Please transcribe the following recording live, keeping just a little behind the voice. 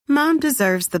Mom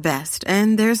deserves the best,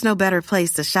 and there's no better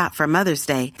place to shop for Mother's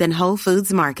Day than Whole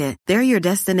Foods Market. They're your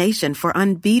destination for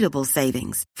unbeatable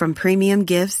savings, from premium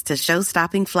gifts to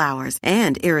show-stopping flowers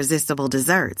and irresistible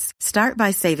desserts. Start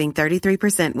by saving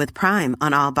 33% with Prime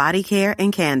on all body care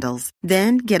and candles.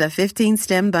 Then get a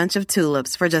 15-stem bunch of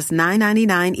tulips for just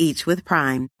 $9.99 each with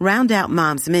Prime. Round out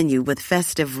Mom's menu with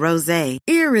festive rosé,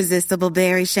 irresistible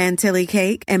berry chantilly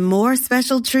cake, and more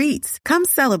special treats. Come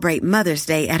celebrate Mother's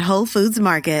Day at Whole Foods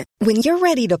Market. When you're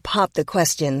ready to pop the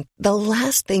question, the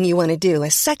last thing you want to do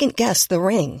is second-guess the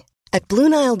ring. At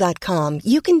BlueNile.com,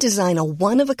 you can design a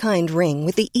one-of-a-kind ring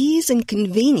with the ease and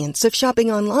convenience of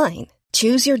shopping online.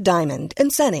 Choose your diamond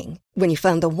and setting. When you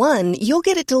find the one, you'll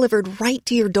get it delivered right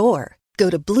to your door.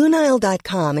 Go to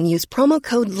BlueNile.com and use promo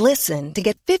code LISTEN to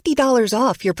get $50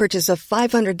 off your purchase of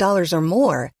 $500 or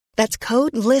more. That's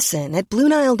code LISTEN at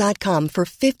BlueNile.com for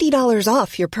 $50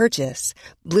 off your purchase.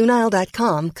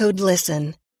 BlueNile.com, code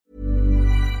LISTEN.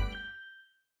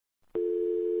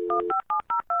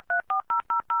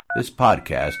 This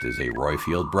podcast is a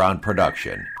Royfield Brown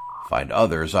production. Find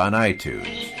others on iTunes.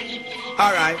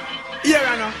 All right. Here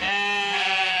I know.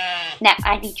 Now,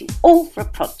 I need you all for a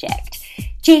project.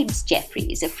 James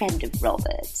Jeffries, a friend of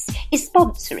Robert's, is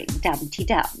sponsoring Dumpty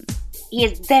Dum. He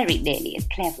is very nearly as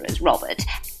clever as Robert,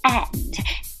 and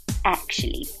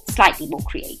actually slightly more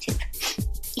creative.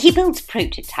 He builds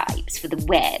prototypes for the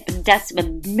web and does some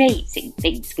amazing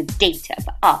things with data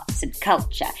for arts and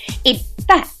culture. In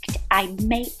fact, I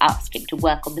may ask him to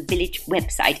work on the village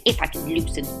website if I can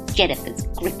loosen Jennifer's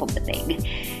grip on the thing.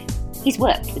 He's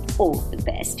worked with all the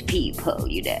best people,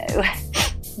 you know.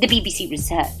 The BBC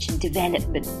Research and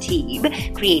Development team,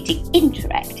 creating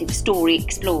interactive story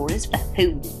explorers for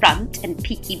Homefront and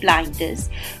Peaky Blinders,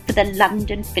 for the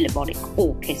London Philharmonic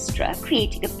Orchestra,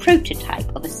 creating a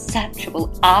prototype of a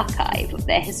searchable archive of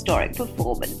their historic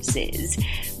performances.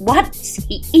 Once,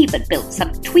 he even built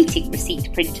some tweeting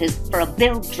receipt printers for a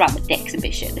Bill Drummond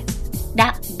exhibition.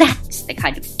 Now, that's the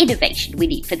kind of innovation we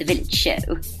need for the village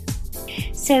show.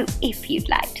 So if you'd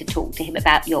like to talk to him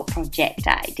about your project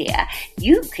idea,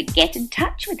 you could get in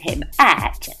touch with him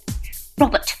at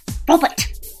Robert,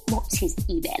 what's his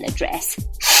email address?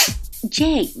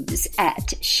 James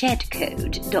at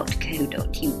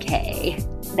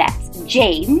shedcode.co.uk. That's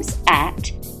James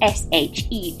at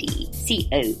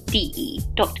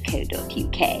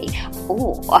shedcode.co.uk.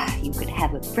 Or you could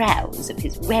have a browse of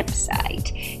his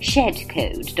website,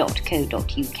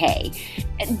 shedcode.co.uk.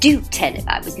 Do tell him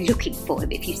I was looking for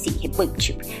him if you see him, won't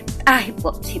you? I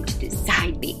want him to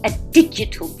design me a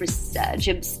digital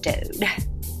resurgam stone.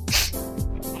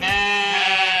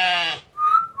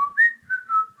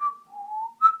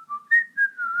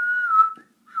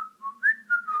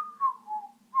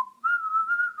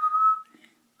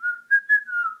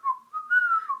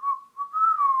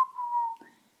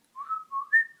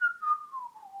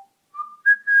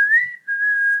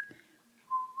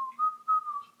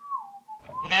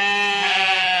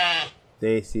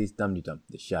 This is Dumpty Dum,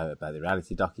 the show about the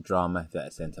reality docudrama that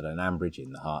is centred on Ambridge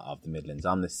in the heart of the Midlands.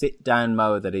 I'm the sit-down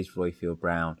mower that is Royfield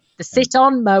Brown. The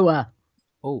sit-on mower.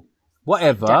 Oh,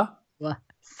 whatever.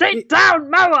 Sit-down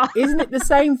mower! Isn't it the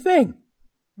same thing?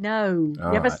 No. All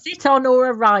you have right. a sit-on or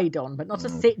a ride-on, but not a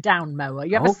sit-down mower.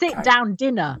 You have a sit-down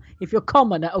dinner if you're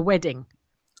common at a wedding.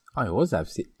 I always have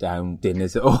sit-down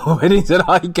dinners at all weddings that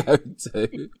I go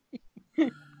to.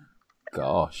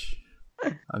 Gosh.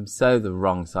 I'm so the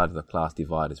wrong side of the class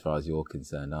divide as far as you're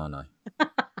concerned, aren't I?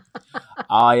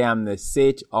 I am the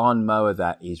sit-on mower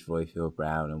that is Royfield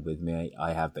Brown, and with me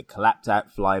I have the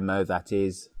collapsed-out fly mower that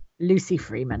is... Lucy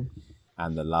Freeman.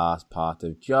 And the last part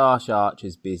of Josh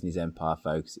Archer's business empire,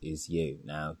 folks, is you.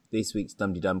 Now, this week's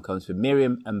Dumpty Dum comes from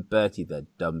Miriam and Bertie the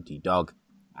Dumpty Dog.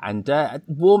 And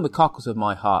warmed the cockles of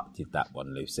my heart did that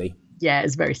one, Lucy. Yeah,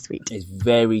 it's very sweet. It's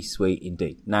very sweet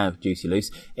indeed. Now, Juicy Luce,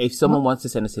 if someone wants to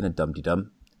send us in a Dumpty Dum,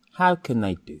 how can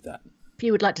they do that? If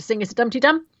you would like to sing us a Dumpty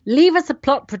Dum, leave us a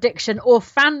plot prediction or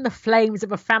fan the flames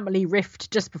of a family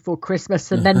rift just before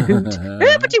Christmas and then hoot,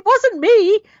 oh, but it wasn't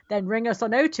me. Then ring us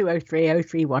on 0203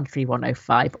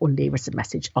 0313105 or leave us a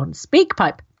message on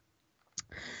SpeakPipe.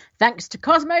 Thanks to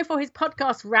Cosmo for his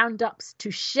podcast roundups, to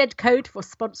Shedcode for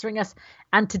sponsoring us,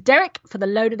 and to Derek for the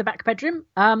loan of the back bedroom.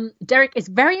 Derek is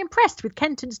very impressed with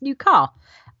Kenton's new car.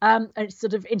 And it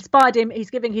sort of inspired him.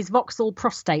 He's giving his Vauxhall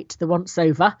Prostate the once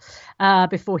over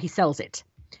before he sells it.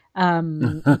 He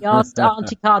asked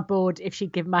Auntie Cardboard if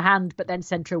she'd give him a hand, but then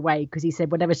sent her away because he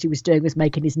said whatever she was doing was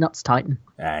making his nuts tighten.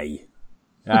 Hey,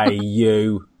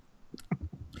 you.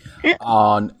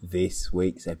 On this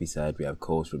week's episode, we have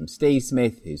calls from Steve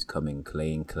Smith, who's coming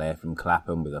clean, Claire from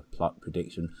Clapham with a plot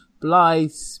prediction,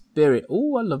 Blythe Spirit,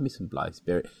 oh, I love me some Blythe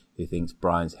Spirit, who thinks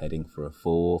Brian's heading for a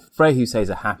 4, Frey, who says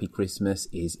a happy Christmas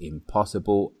is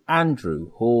impossible,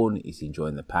 Andrew Horn is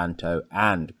enjoying the panto,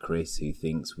 and Chris, who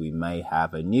thinks we may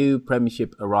have a new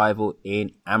Premiership arrival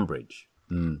in Ambridge.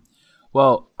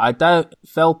 Well, I don't.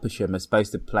 Felpersham are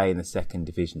supposed to play in the 2nd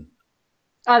division.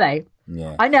 Are they?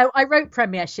 Yeah. I know. I wrote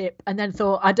Premiership and then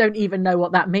thought I don't even know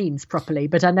what that means properly,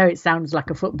 but I know it sounds like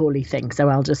a football-y thing, so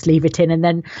I'll just leave it in, and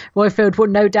then Royfield will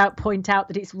no doubt point out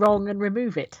that it's wrong and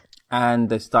remove it. And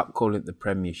they stopped calling it the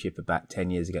Premiership about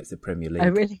 10 years ago. It's the Premier League. Oh,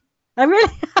 really? Oh,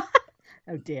 really?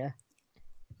 Oh, dear.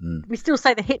 We still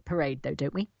say the hit parade, though,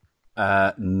 don't we?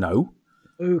 No.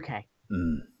 Okay.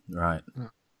 Right.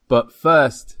 But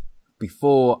first,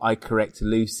 before I correct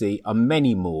Lucy on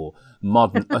many more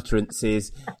modern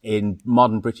utterances in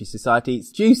modern British society,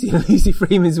 it's Juicy and Lucy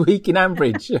Freeman's Week in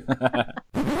Ambridge.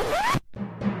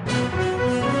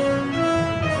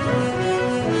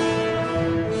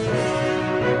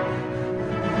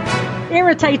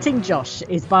 Irritating Josh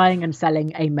is buying and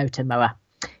selling a motor mower.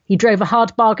 He drove a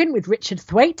hard bargain with Richard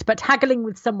Thwaite, but haggling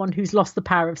with someone who's lost the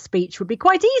power of speech would be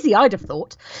quite easy, I'd have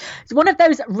thought. It's one of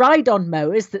those ride-on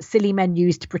mowers that silly men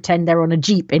use to pretend they're on a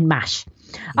Jeep in MASH.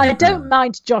 I don't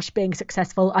mind Josh being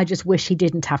successful, I just wish he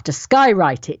didn't have to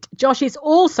skywrite it. Josh is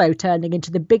also turning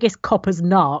into the biggest copper's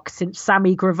narc since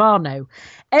Sammy Gravano.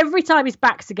 Every time his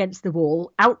back's against the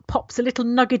wall, out pops a little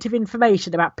nugget of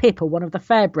information about Pip or one of the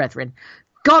Fair Brethren.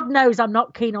 God knows I'm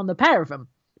not keen on the pair of them.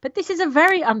 But this is a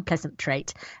very unpleasant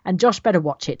trait, and Josh better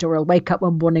watch it or he'll wake up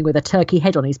one morning with a turkey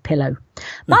head on his pillow.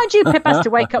 Mind you, Pip has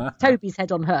to wake up with Toby's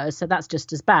head on hers, so that's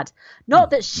just as bad. Not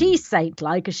that she's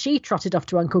saint-like, as she trotted off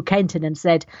to Uncle Kenton and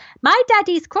said, "My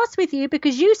daddy's cross with you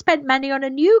because you spent money on a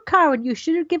new car and you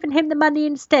should have given him the money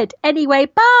instead. Anyway,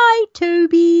 bye,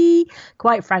 Toby."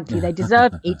 Quite frankly, they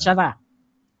deserve each other.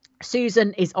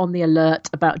 Susan is on the alert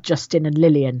about Justin and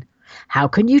Lillian. "How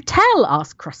can you tell?"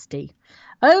 asked Krusty.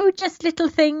 "Oh, just little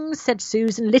things," said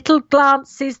Susan. "Little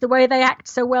glances, the way they act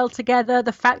so well together,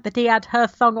 the fact that he had her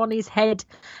thong on his head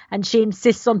and she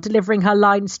insists on delivering her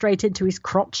line straight into his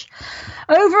crotch.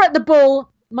 Over at the Bull,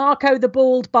 Marco the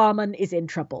bald barman is in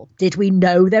trouble. Did we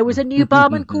know there was a new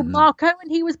barman called Marco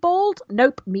and he was bald?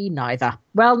 Nope, me neither.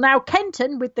 Well, now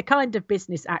Kenton, with the kind of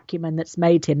business acumen that's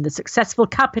made him the successful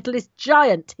capitalist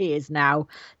giant he is now,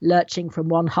 lurching from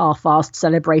one half-assed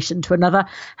celebration to another,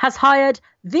 has hired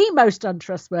the most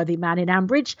untrustworthy man in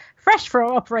Ambridge, fresh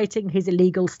from operating his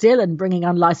illegal still and bringing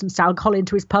unlicensed alcohol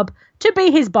into his pub, to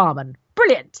be his barman.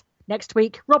 Brilliant. Next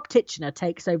week, Rob Titchener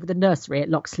takes over the nursery at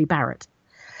Loxley Barrett.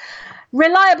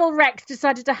 Reliable Rex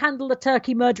decided to handle the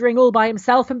turkey murdering all by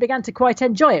himself and began to quite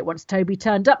enjoy it once Toby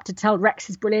turned up to tell Rex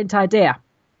his brilliant idea.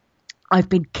 "I've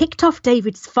been kicked off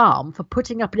David's farm for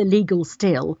putting up an illegal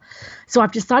still, so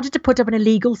I've decided to put up an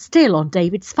illegal still on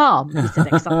David's farm," he said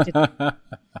excitedly.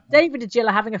 David and Jill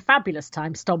are having a fabulous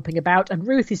time stomping about, and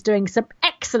Ruth is doing some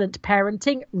excellent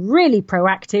parenting, really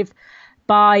proactive,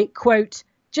 by, quote,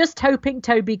 "just hoping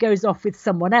Toby goes off with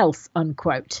someone else,"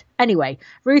 unquote. Anyway,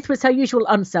 Ruth was her usual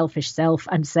unselfish self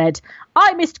and said,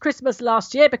 "I missed Christmas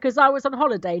last year because I was on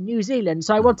holiday in New Zealand,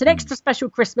 so I want an extra special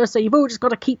Christmas, so you've all just got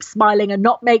to keep smiling and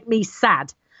not make me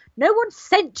sad. No one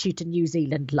sent you to New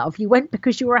Zealand, love. You went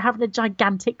because you were having a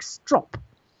gigantic strop."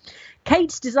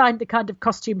 Kate designed the kind of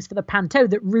costumes for the panto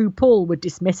that RuPaul would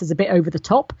dismiss as a bit over the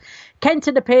top.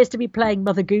 Kenton appears to be playing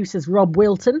Mother Goose as Rob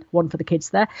Wilton, one for the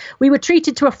kids there. We were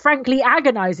treated to a frankly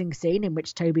agonising scene in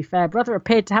which Toby Fairbrother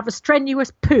appeared to have a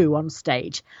strenuous poo on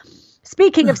stage.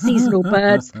 Speaking of seasonal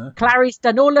birds, Clary's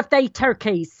done all of they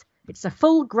turkeys. It's a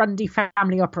full Grundy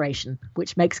family operation,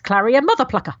 which makes Clary a mother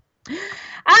plucker.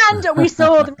 And we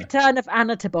saw the return of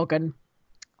Anna Toboggan.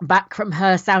 Back from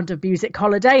her Sound of Music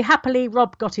holiday, happily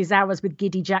Rob got his hours with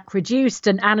Giddy Jack reduced,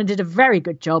 and Anna did a very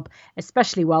good job,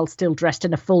 especially while still dressed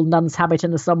in a full nun's habit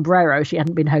and a sombrero she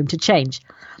hadn't been home to change.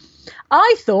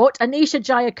 I thought Anisha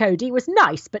Jayakody was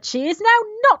nice, but she is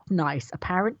now not nice,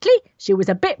 apparently. She was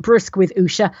a bit brusque with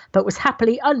Usha, but was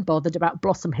happily unbothered about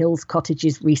Blossom Hills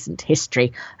Cottage's recent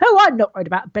history. Oh, I'm not worried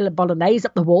about Bill Bolognese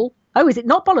up the wall. Oh, is it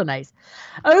not Bolognese?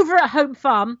 Over at Home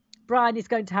Farm, Brian is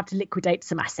going to have to liquidate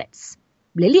some assets.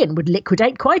 Lillian would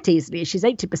liquidate quite easily. She's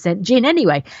 80% gin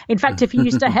anyway. In fact, if he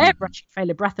used a hairbrush, he'd fail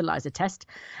a breathalyzer test.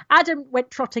 Adam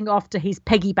went trotting off to his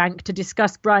peggy bank to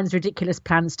discuss Brian's ridiculous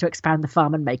plans to expand the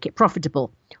farm and make it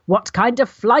profitable. What kind of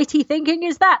flighty thinking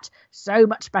is that? So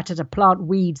much better to plant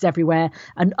weeds everywhere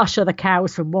and usher the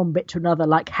cows from one bit to another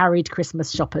like harried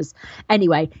Christmas shoppers.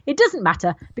 Anyway, it doesn't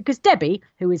matter because Debbie,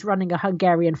 who is running a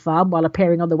Hungarian farm while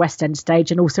appearing on the West End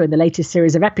stage and also in the latest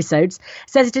series of episodes,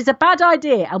 says it is a bad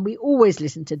idea, and we always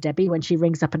listen to Debbie when she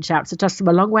rings up and shouts at us from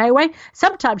a long way away.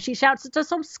 Sometimes she shouts at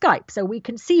us on Skype so we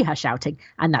can see her shouting,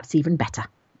 and that's even better.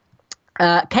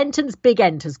 Kenton's big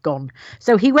end has gone,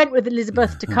 so he went with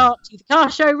Elizabeth to the car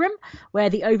showroom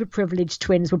where the overprivileged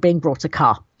twins were being brought a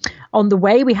car. On the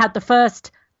way, we had the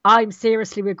first "I'm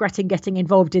seriously regretting getting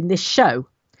involved in this show."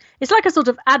 It's like a sort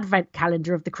of advent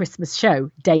calendar of the Christmas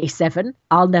show. Day 7,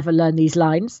 I'll never learn these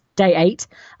lines. Day 8,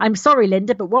 I'm sorry,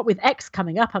 Linda, but what with X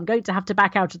coming up, I'm going to have to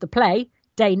back out of the play.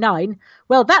 Day 9,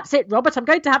 well, that's it, Robert, I'm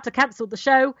going to have to cancel the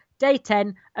show. Day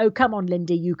 10, oh, come on,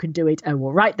 Lindy, you can do it. Oh,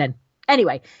 all right then.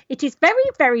 Anyway, it is very,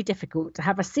 very difficult to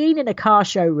have a scene in a car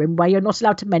showroom where you're not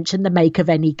allowed to mention the make of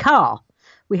any car.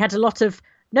 We had a lot of,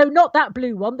 no, not that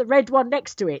blue one, the red one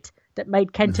next to it, that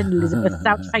made Kenton and Elizabeth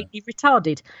sound faintly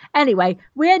retarded. Anyway,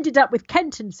 we ended up with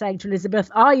Kenton saying to Elizabeth,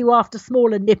 are you after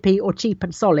small and nippy or cheap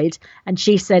and solid? And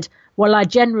she said, well, I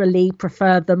generally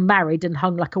prefer them married and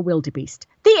hung like a wildebeest.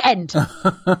 The end.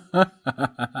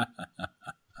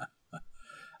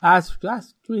 That's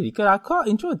really good. I quite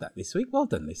enjoyed that this week. Well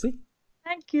done, Lizzie.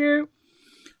 Thank you.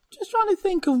 Just trying to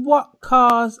think of what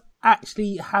cars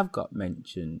actually have got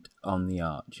mentioned on the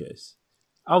Archers.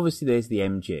 Obviously, there's the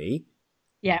MG.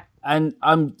 Yeah. And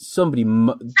somebody...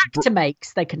 Tractor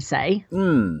makes, they can say.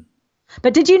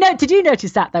 But did you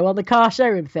notice that, though, on the car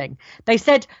showroom thing? They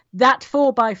said that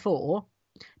 4x4.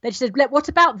 They said, what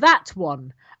about that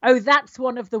one? Oh, that's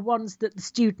one of the ones that the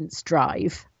students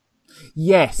drive.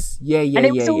 Yes. Yeah. And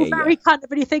it was all very kind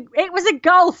of, and you think, it was a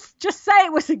Golf. Just say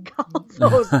it was a Golf.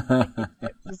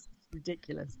 It was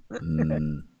ridiculous.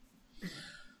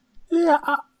 Yeah.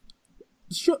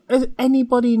 Has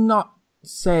anybody not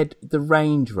said the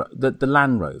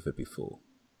Land Rover before?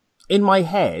 In my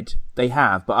head, they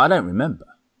have, but I don't remember.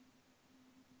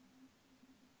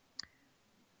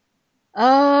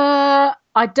 I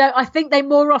don't. I think they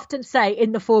more often say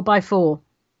in the 4x4.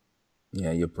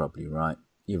 Yeah, you're probably right.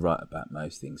 You're right about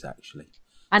most things, actually.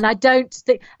 And I don't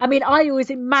think. I mean, I always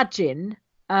imagine.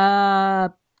 I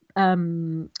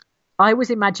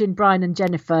always imagine Brian and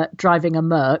Jennifer driving a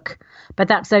Merc, but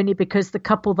that's only because the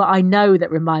couple that I know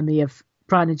that remind me of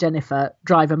Brian and Jennifer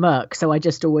drive a Merc. So I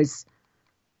just always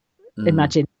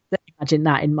imagine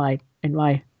that in my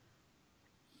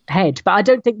head. But I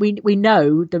don't think we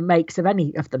know the makes of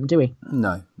any of them, do we?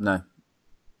 No.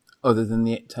 Other than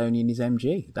the Tony and his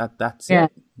MG. That's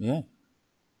it. Yeah.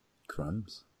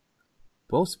 Crumbs.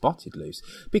 Well spotted, Luce.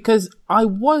 Because I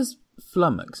was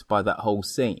flummoxed by that whole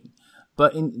scene.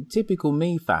 But in typical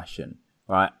me fashion,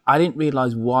 right, I didn't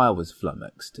realise why I was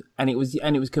flummoxed. And it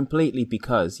was completely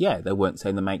because, they weren't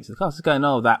saying the makes of the cars. It's going,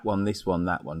 oh, that one, this one,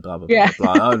 that one, blah, blah, blah,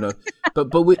 blah. Oh, no.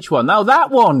 But which one? Oh,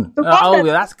 that one.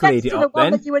 That's cleared it up then. The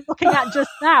one that you were looking at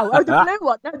just now. Oh, the blue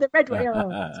one. No, the red one.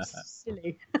 Oh, it's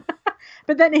silly.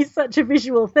 But then it's such a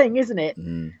visual thing, isn't it?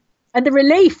 And the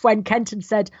relief when Kenton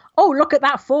said, oh, look at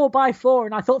that 4x4.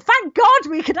 And I thought, thank God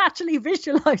we can actually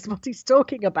visualise what he's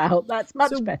talking about. That's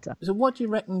much better. So what do you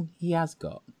reckon he has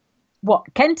got?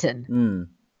 What, Kenton?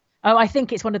 Oh, I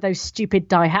think it's one of those stupid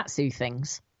Daihatsu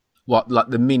things. What, like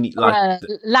the mini...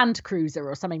 Land Cruiser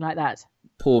or something like that.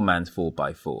 Poor man's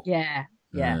 4x4. Yeah.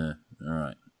 All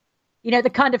right. You know, the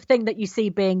kind of thing that you see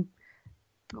being...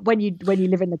 When you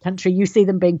live in the country, you see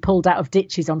them being pulled out of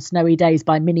ditches on snowy days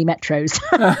by mini metros.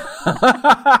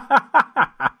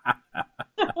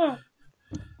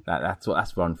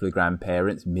 That's one for the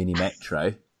grandparents. Mini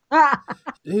metro.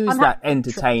 Who is that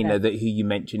entertainer who you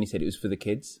mentioned? He said it was for the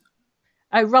kids.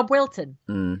 Oh, Rob Wilton.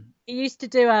 He used to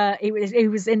do he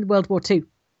was in World War II,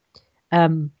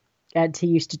 and he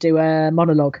used to do a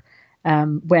monologue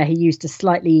where he used a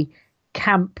slightly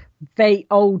camp, very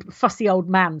old, fussy old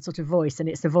man sort of voice, and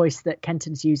it's the voice that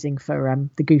Kenton's using for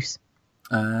the goose.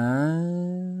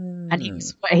 And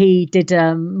he did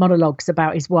monologues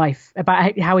about his wife,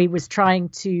 about how he was trying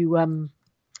to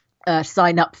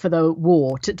sign up for the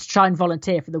war, to try and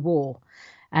volunteer for the war,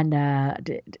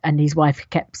 and his wife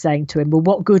kept saying to him, "Well,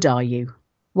 what good are you?"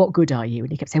 what good are you?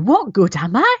 And he kept saying, what good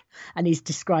am I? And he's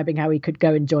describing how he could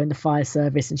go and join the fire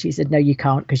service. And she said, no, you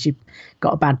can't because you've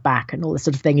got a bad back and all this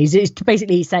sort of thing. He's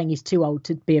basically saying he's too old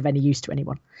to be of any use to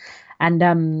anyone.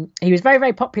 And he was very,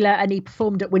 very popular, and he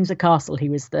performed at Windsor Castle. He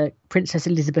was the Princess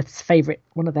Elizabeth's favourite,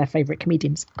 one of their favourite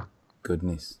comedians.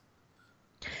 Goodness.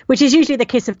 Which is usually the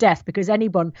kiss of death, because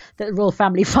anyone that the royal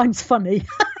family finds funny,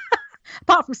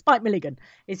 apart from Spike Milligan,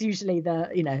 is usually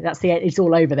that's the end. It's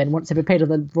all over then. Once they've appeared on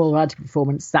the Royal Radical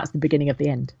performance, that's the beginning of the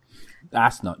end.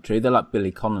 That's not true. They're like Billy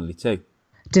Connolly too.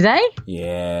 Do they?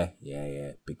 Yeah.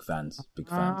 Big fans.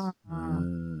 But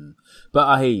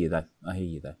I hear you though.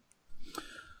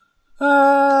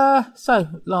 So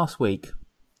last week,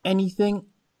 anything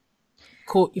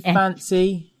caught your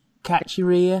fancy, catch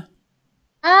your ear?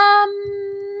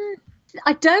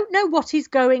 I don't know what is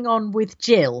going on with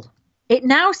Jill. It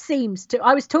now seems to.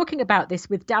 I was talking about this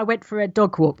I went for a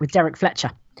dog walk with Derek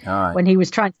Fletcher when he was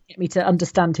trying to get me to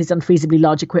understand his unfeasibly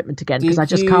large equipment again, because I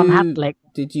just can't handle it.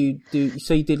 Did you do?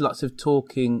 So you did lots of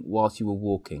talking whilst you were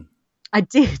walking? I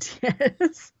did,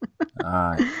 yes. All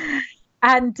right.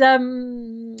 And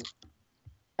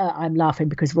I'm laughing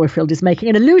because Royfield is making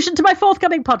an allusion to my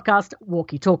forthcoming podcast,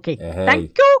 Walkie Talkie. Hey.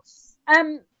 Thank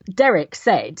you. Derek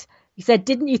said,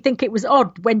 didn't you think it was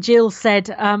odd when Jill said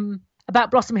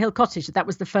about Blossom Hill Cottage that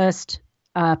was the first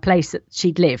place that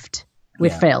she'd lived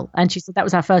with Phil? And she said that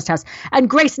was our first house. And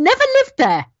Grace never lived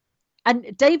there.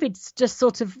 And David just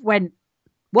sort of went,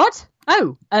 what?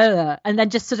 Oh, and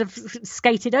then just sort of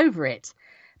skated over it.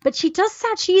 But she does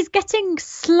sound, she's getting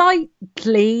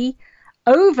slightly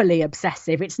overly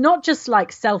obsessive. It's not just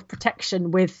like self-protection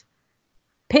with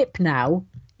Pip now.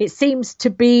 It seems to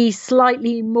be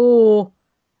slightly more,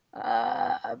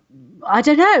 I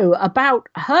don't know, about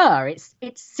her.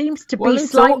 It seems to be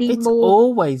slightly more. It's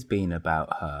always been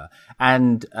about her.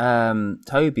 And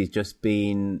Toby's just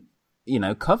been,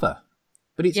 cover.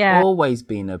 But it's always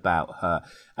been about her.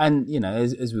 And,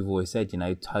 as we've always said,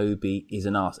 Toby is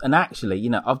an arse. And actually,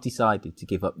 I've decided to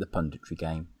give up the punditry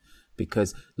game.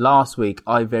 Because last week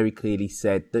I very clearly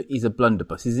said that he's a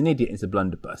blunderbuss. He's an idiot, he's a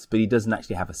blunderbuss. But he doesn't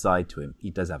actually have a side to him.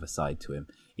 He does have a side to him.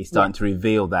 He's starting to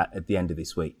reveal that at the end of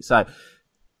this week. So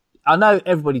I know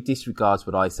everybody disregards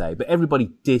what I say, but everybody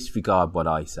disregard what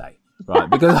I say. Right?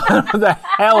 Because I don't know the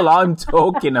hell I'm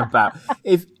talking about.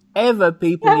 If ever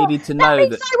people needed to know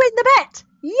that I win the bet.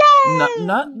 Yay!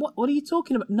 No. What are you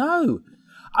talking about? No,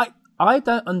 I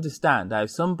don't understand how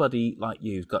somebody like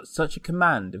you've got such a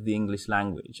command of the English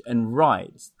language and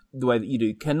writes the way that you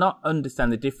do cannot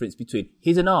understand the difference between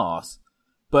he's an arse,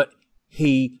 but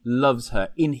he loves her.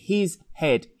 In his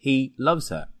head, he loves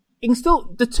her. And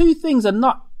still, the two things are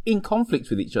not in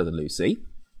conflict with each other, Lucy.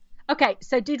 Okay,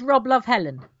 so did Rob love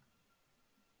Helen?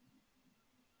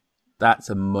 That's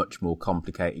a much more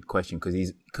complicated question because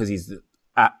he's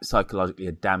psychologically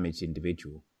a damaged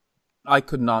individual. I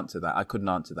couldn't answer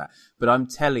that. But I'm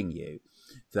telling you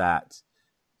that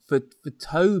for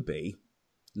Toby,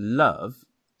 love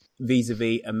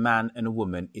vis-a-vis a man and a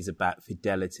woman is about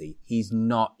fidelity. He's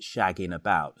not shagging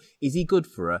about. Is he good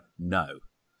for her? No.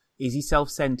 Is he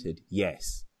self-centered?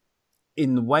 Yes.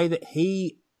 In the way that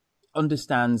he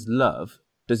understands love,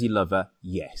 does he love her?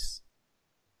 Yes.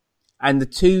 And the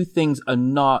two things are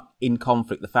not in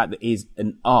conflict. The fact that he's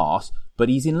an arse, but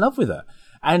he's in love with her.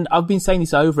 And I've been saying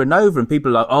this over and over, and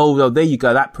people are like, oh, well, there you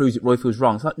go, that proves that Royfield's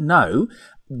wrong. It's like, no,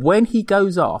 when he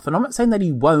goes off, and I'm not saying that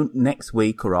he won't next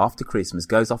week or after Christmas,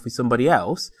 goes off with somebody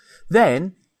else,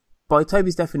 then, by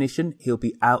Toby's definition, he'll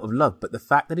be out of love. But the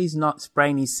fact that he's not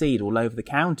spraying his seed all over the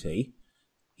county,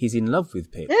 he's in love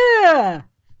with Pip. Yeah,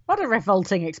 what a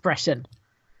revolting expression.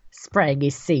 Spraying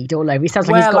his seed all over. He sounds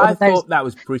like he's got I thought that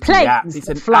was pretty apt. It's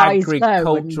an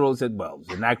agricultural. It's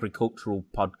an agricultural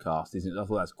podcast, isn't it? I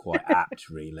thought that's quite apt,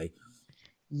 really.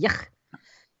 Yuck!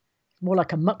 More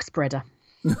like a muck spreader.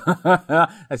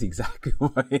 That's exactly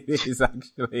what it is,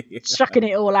 actually. Chucking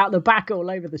it all out the back,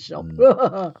 all over the shop.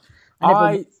 And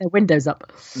everyone their windows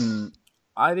up.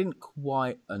 I didn't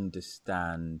quite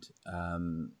understand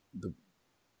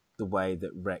the way that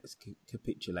Rex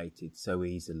capitulated so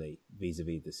easily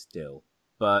vis-a-vis the still,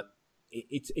 but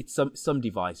it's some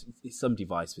device. It's some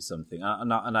device for something.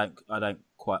 I don't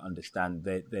quite understand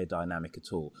their dynamic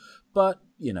at all. But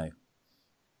it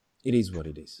is what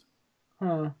it is.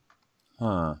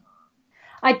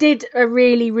 I did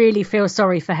really, really feel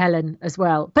sorry for Helen as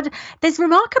well. But there's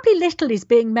remarkably little is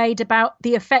being made about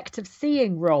the effect of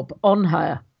seeing Rob on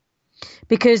her,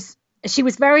 because she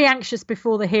was very anxious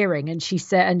before the hearing, and she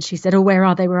said, oh, where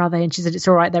are they? And she said, it's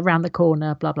all right, they're round the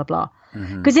corner, blah, blah, blah.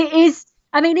 Because it is,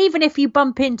 I mean, even if you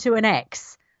bump into an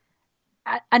ex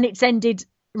and it's ended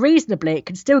reasonably, it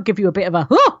can still give you a bit of a,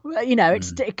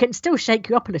 it can still shake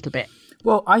you up a little bit.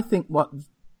 Well, I think what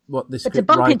the script to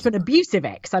bump into an abusive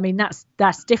ex, I mean,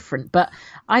 that's different. But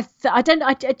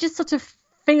it just sort of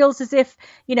feels as if,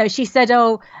 she said,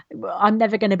 "Oh, I'm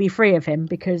never going to be free of him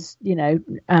because,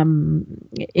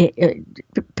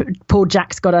 poor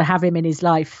Jack's got to have him in his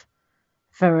life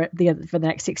for the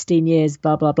next 16 years,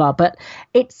 blah blah blah." But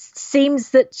it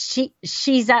seems that she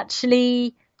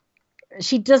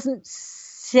doesn't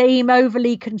seem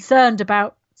overly concerned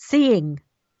about seeing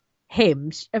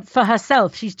him for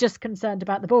herself. She's just concerned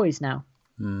about the boys now.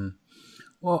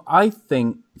 Well, I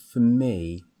think for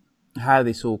me, how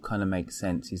this all kind of makes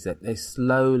sense is that they're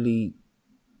slowly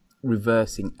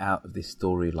reversing out of this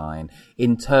storyline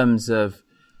in terms of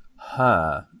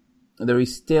her. There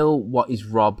is still what is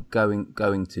Rob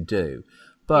going to do,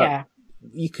 but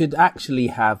you could actually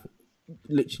have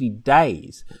literally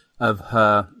days of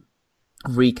her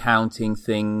recounting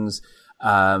things,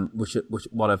 which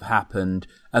what have happened,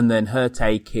 and then her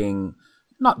taking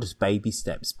not just baby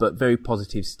steps, but very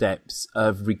positive steps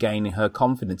of regaining her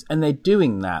confidence. And they're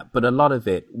doing that, but a lot of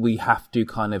it we have to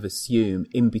kind of assume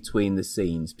in between the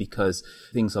scenes because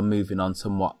things are moving on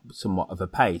somewhat of a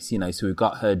pace, So we've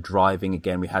got her driving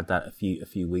again. We had that a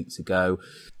few weeks ago.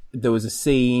 There was a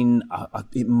scene,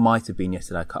 it might have been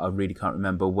yesterday, I really can't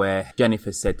remember, where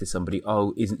Jennifer said to somebody,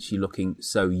 "Oh, isn't she looking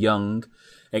so young,"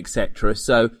 etc.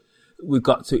 So we've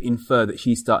got to infer that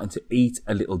she's starting to eat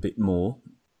a little bit more.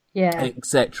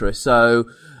 Etc. So,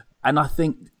 and I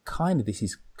think kind of this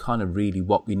is kind of really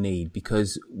what we need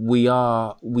because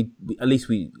not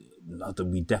that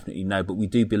we definitely know, but we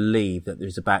do believe that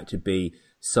there's about to be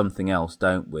something else,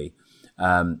 don't we?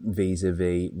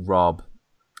 Vis-a-vis Rob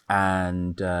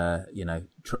and,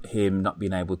 him not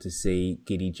being able to see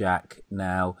Giddy Jack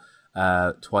now,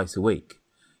 twice a week,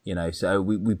 so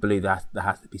we believe that there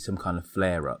has to be some kind of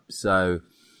flare up. So,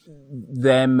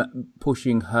 them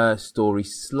pushing her story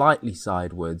slightly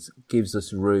sideways gives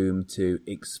us room to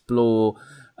explore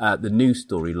the new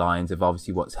storylines of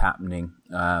obviously what's happening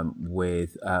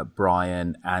with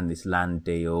Brian and this land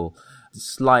deal,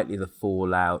 slightly the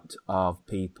fallout of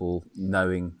people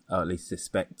knowing, or at least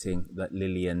suspecting, that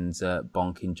Lillian's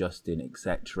bonking Justin,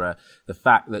 etc. The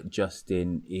fact that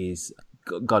Justin is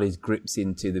got his grips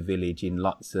into the village in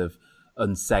lots of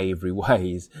unsavory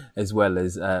ways, as well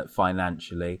as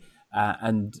financially,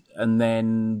 and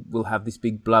then we'll have this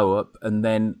big blow up, and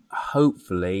then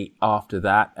hopefully after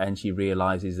that, and she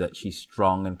realizes that she's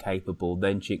strong and capable,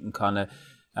 then she can kind of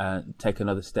take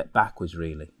another step backwards,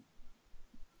 really,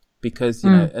 because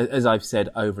as I've said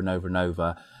over and over and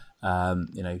over, Helen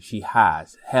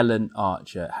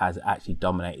Archer has actually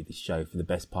dominated this show for the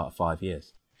best part of 5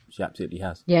 years. She absolutely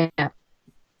has.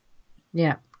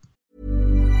 Yeah.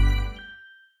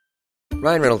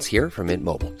 Ryan Reynolds here from Mint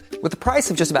Mobile. With the price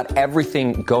of just about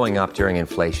everything going up during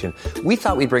inflation, we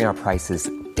thought we'd bring our prices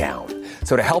down.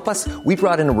 So to help us, we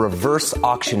brought in a reverse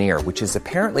auctioneer, which is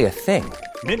apparently a thing.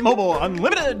 Mint Mobile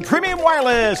Unlimited Premium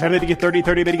Wireless. How to get 30,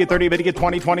 30, bit to get 30, bit to get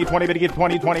 20, 20, 20, bit to get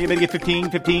 20, 20, bit to get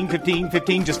 15, 15, 15,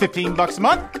 15, just $15 a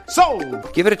month?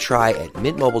 Sold! Give it a try at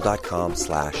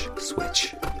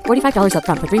mintmobile.com/switch. $45 up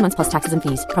front for 3 months plus taxes and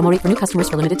fees. Promo rate for new customers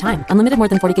for limited time. Unlimited more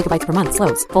than 40 gigabytes per month.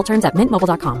 Slows full terms at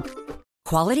mintmobile.com.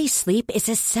 Quality sleep is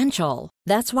essential.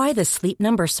 That's why the Sleep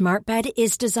Number Smart Bed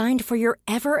is designed for your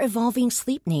ever-evolving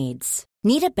sleep needs.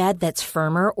 Need a bed that's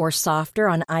firmer or softer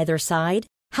on either side?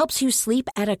 Helps you sleep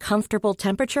at a comfortable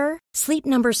temperature? Sleep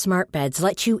Number Smart Beds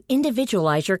let you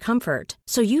individualize your comfort,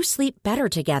 so you sleep better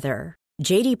together.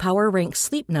 J.D. Power ranks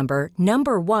Sleep Number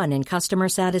number 1 in customer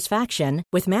satisfaction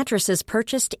with mattresses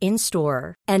purchased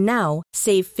in-store. And now,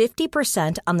 save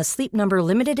 50% on the Sleep Number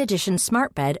Limited Edition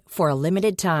Smart Bed for a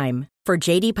limited time. For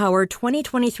J.D. Power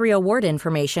 2023 award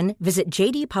information, visit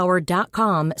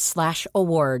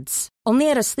jdpower.com/awards. Only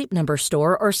at a Sleep Number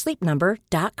store or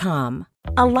sleepnumber.com.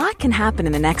 A lot can happen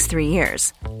in the next 3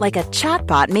 years. Like a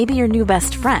chatbot may be your new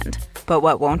best friend. But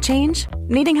what won't change?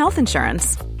 Needing health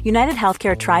insurance. United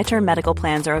Healthcare Tri-Term Medical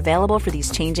Plans are available for these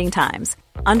changing times.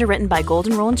 Underwritten by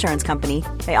Golden Rule Insurance Company,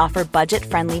 they offer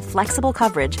budget-friendly, flexible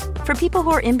coverage for people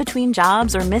who are in between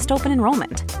jobs or missed open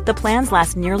enrollment. The plans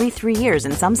last nearly 3 years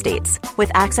in some states, with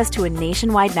access to a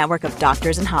nationwide network of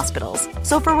doctors and hospitals.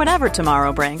 So for whatever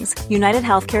tomorrow brings, United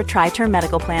Healthcare Tri-Term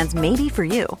Medical Plans may be for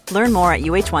you. Learn more at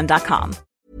uh1.com.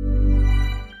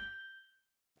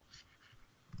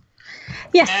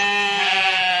 Yes.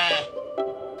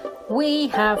 We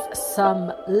have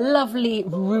some lovely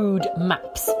rude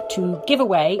maps to give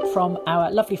away from our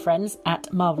lovely friends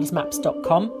at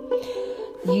marvellousmaps.com.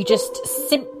 You just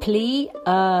simply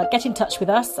get in touch with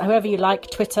us, however you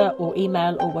like, Twitter or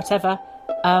email or whatever,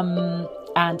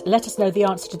 and let us know the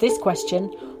answer to this question.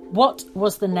 What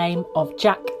was the name of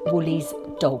Jack Woolley's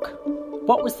dog?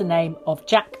 What was the name of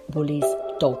Jack Woolley's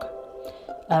dog?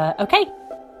 Okay,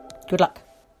 good luck.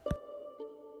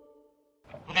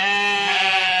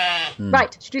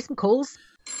 Right, should we do some calls?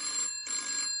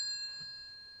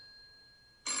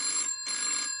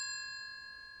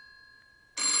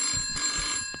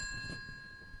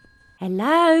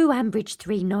 Hello, Ambridge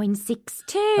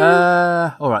 3962.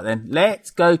 All right then.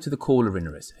 Let's go to the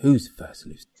caller-inners. Who's first,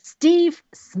 Lucy? Steve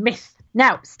Smith.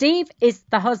 Now, Steve is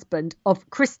the husband of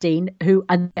Christine, who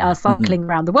are cycling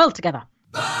around the world together.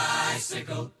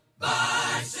 Bicycle,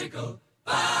 bicycle,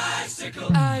 bicycle.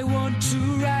 I want to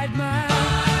ride my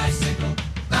bicycle,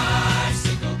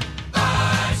 bicycle,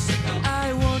 bicycle.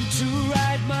 I want to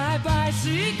ride my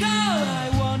bicycle.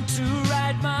 I want to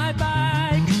ride my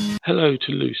bike. Hello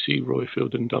to Lucy,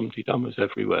 Royfield and Dumpty Dummers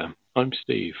everywhere. I'm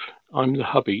Steve. I'm the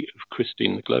hubby of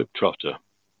Christine the Globetrotter.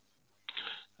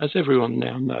 As everyone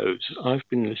now knows, I've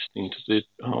been listening to the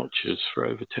Archers for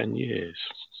over 10 years.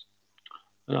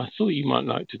 And I thought you might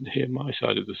like to hear my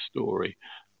side of the story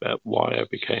about why I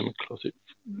became a closet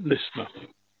listener.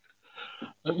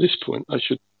 At this point, I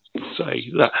should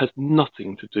say that has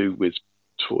nothing to do with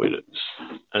toilets,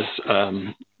 as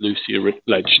Lucy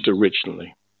alleged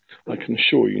originally. I can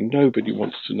assure you nobody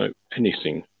wants to know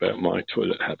anything about my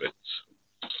toilet habits.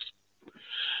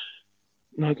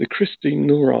 Neither Christine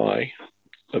nor I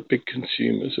are big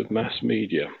consumers of mass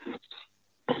media.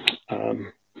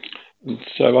 And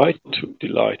so I took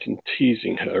delight in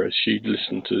teasing her as she'd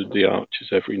listened to the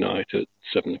Archers every night at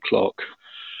 7 o'clock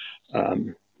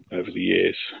over the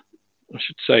years. I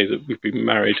should say that we've been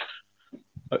married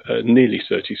nearly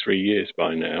 33 years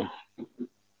by now.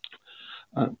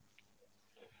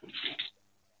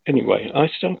 Anyway, I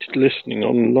started listening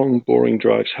on long, boring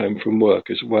drives home from work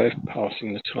as a way of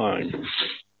passing the time.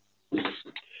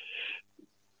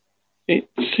 It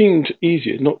seemed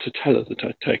easier not to tell her that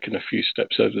I'd taken a few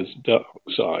steps over the dark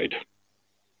side.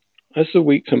 As the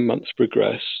weeks and months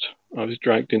progressed, I was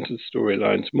dragged into the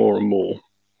storylines more and more,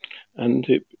 and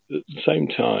at the same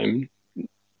time,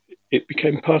 it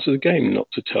became part of the game not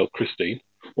to tell Christine,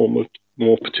 or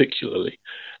more particularly,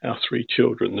 our 3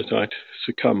 children, that I'd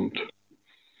succumbed.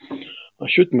 I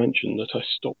should mention that I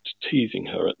stopped teasing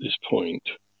her at this point,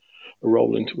 a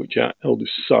role into which our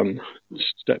eldest son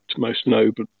stepped most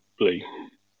nobly. There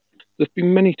have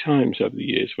been many times over the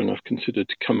years when I've considered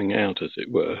coming out, as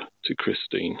it were, to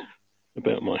Christine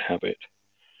about my habit,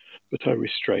 but I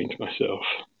restrained myself.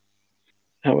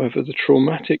 However, the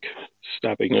traumatic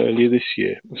stabbing earlier this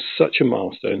year was such a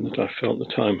milestone that I felt the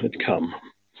time had come,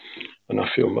 and I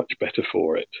feel much better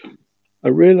for it. I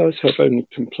realise I've only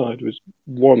complied with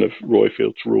one of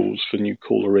Royfield's rules for new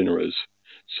caller-inners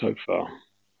so far.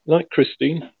 Like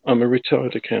Christine, I'm a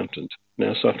retired accountant,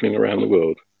 now cycling around the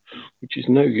world, which is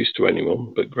no use to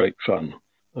anyone, but great fun.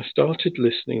 I started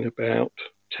listening about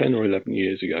 10 or 11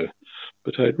 years ago,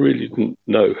 but I really didn't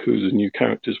know who the new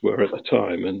characters were at the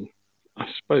time, and I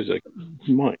suppose I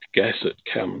might guess at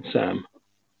Cam and Sam.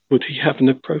 Would he have an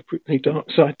appropriately dark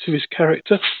side to his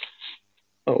character?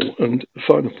 Oh, and the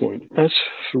final point. As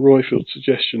for Royfield's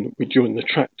suggestion that we join the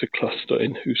Tractor Cluster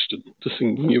in Houston to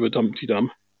sing the newer Dumpty Dum,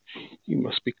 you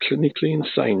must be clinically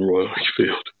insane,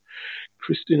 Royfield.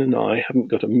 Christine and I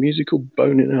haven't got a musical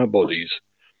bone in our bodies.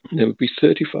 There would be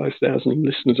 35,000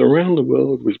 listeners around the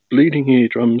world with bleeding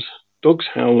eardrums, dogs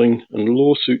howling, and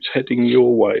lawsuits heading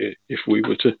your way if we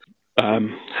were to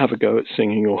have a go at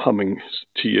singing or humming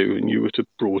to you and you were to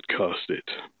broadcast it.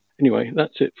 Anyway,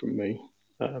 that's it from me.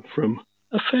 From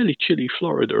a fairly chilly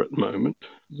Florida at the moment.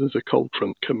 There's a cold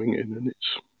front coming in and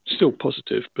it's still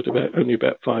positive, but only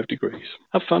about 5 degrees.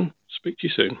 Have fun. Speak to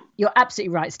you soon. You're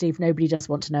absolutely right, Steve. Nobody does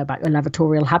want to know about your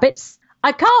lavatorial habits.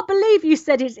 I can't believe you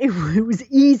said it was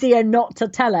easier not to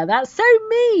tell her. That's so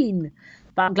mean.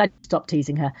 But I'm glad you stopped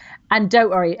teasing her. And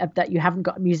don't worry that you haven't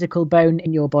got a musical bone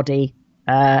in your body,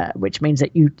 which means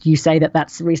that you say that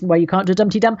that's the reason why you can't do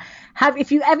Dumpty Dum.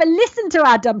 If you ever listen to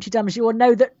our Dumpty Dums, you will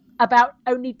know that about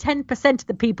only 10% of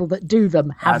the people that do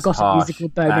them have got a musical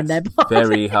bone in their body.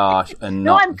 Very harsh and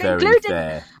not very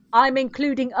fair. I'm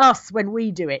including us when we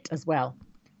do it as well.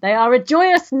 They are a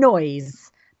joyous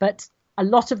noise, but a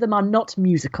lot of them are not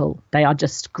musical. They are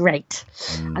just great,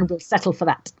 and we'll settle for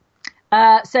that.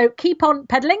 So keep on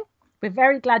peddling. We're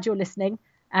very glad you're listening.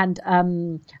 And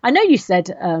I know you said,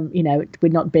 we're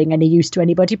not being any use to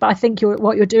anybody, but I think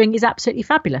what you're doing is absolutely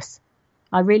fabulous.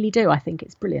 I really do. I think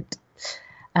it's brilliant.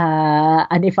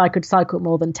 And if I could cycle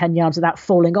more than 10 yards without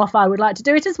falling off, I would like to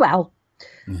do it as well.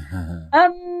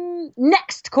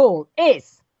 Next call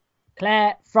is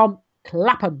Claire from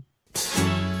Clapham.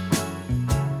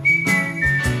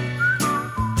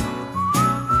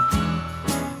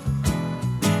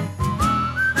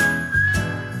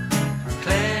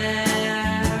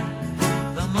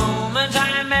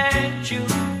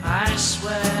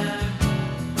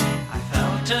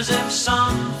 as if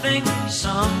something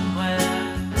somewhere.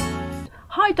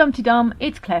 Hi Dumpty Dum,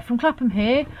 it's Claire from Clapham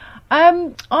here.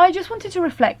 I just wanted to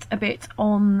reflect a bit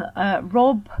on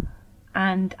Rob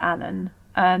and Alan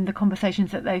and the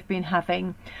conversations that they've been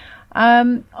having.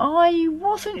 I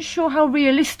wasn't sure how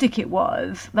realistic it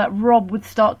was that Rob would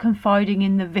start confiding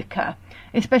in the vicar,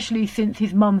 especially since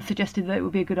his mum suggested that it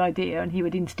would be a good idea and he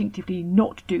would instinctively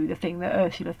not do the thing that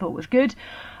Ursula thought was good.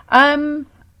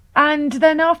 And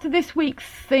then after this week's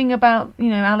thing about,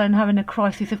 Alan having a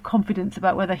crisis of confidence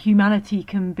about whether humanity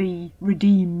can be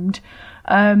redeemed,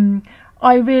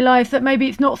 I realised that maybe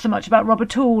it's not so much about Rob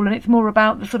at all, and it's more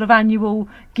about the sort of annual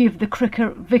give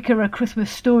the vicar a Christmas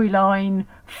storyline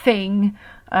thing,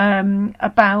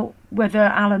 about whether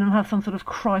Alan will have some sort of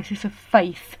crisis of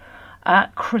faith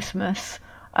at Christmas.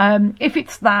 If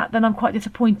it's that, then I'm quite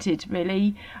disappointed,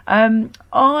 really.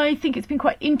 I think it's been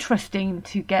quite interesting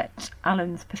to get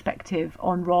Alan's perspective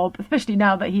on Rob, especially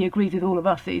now that he agrees with all of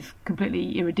us that he's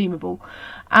completely irredeemable.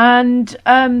 And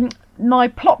my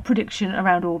plot prediction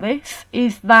around all this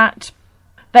is that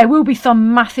there will be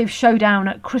some massive showdown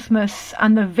at Christmas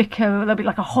and the vicar, there'll be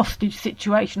like a hostage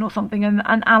situation or something, and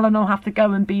Alan will have to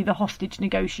go and be the hostage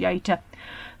negotiator.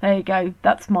 There you go,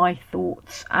 that's my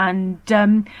thoughts. And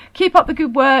keep up the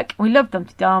good work. We love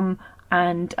Dumpty Dum.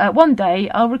 And one day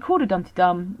I'll record a Dumpty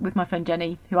Dum with my friend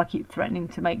Jenny, who I keep threatening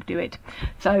to make do it.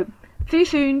 So, see you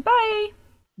soon. Bye.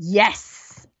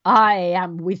 Yes, I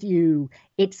am with you.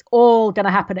 It's all going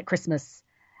to happen at Christmas.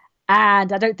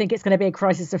 And I don't think it's going to be a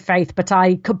crisis of faith, but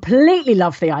I completely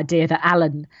love the idea that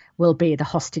Alan will be the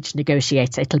hostage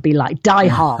negotiator. It'll be like Die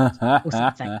Hard or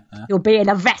something. He'll be in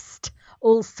a vest,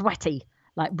 all sweaty,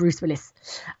 like Bruce Willis.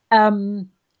 Do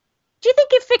you think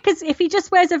if he just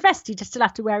wears a vest, he just still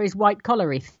have to wear his white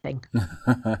collar-y thing?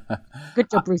 Good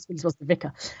job, Bruce Willis was the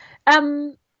vicar.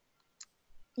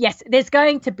 Yes, there's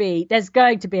going to be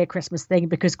a Christmas thing,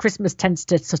 because Christmas tends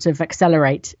to sort of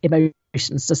accelerate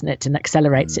emotions, doesn't it? And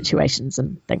accelerate situations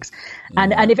and things. Yeah.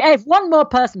 And if one more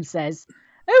person says,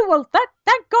 "Oh well,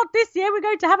 thank God this year we're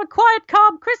going to have a quiet,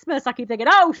 calm Christmas," I keep thinking,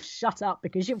 "Oh, shut up,"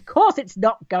 because of course it's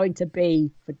not going to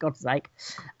be, for God's sake.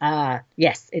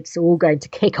 Yes, it's all going to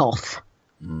kick off.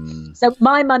 So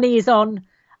my money is on.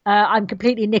 I'm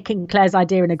completely nicking Claire's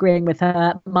idea and agreeing with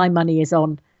her. My money is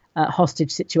on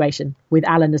hostage situation with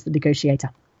Alan as the negotiator.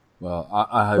 Well,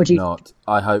 I hope not.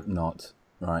 I hope not.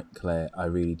 Right, Claire, I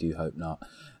really do hope not.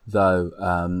 Though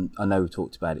I know we've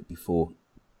talked about it before.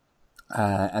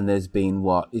 And there's been,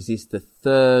 is this the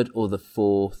third or the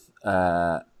fourth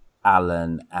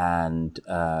Alan and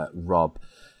Rob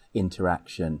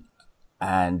interaction?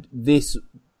 And this,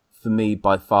 for me,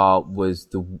 by far was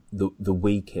the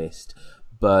weakest.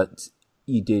 But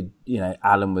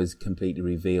Alan was completely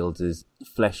revealed as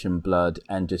flesh and blood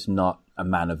and just not a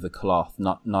man of the cloth,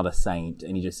 not a saint.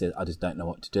 And he just said, "I just don't know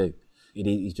what to do." It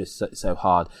is just so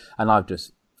hard. And I've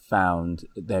just found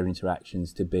their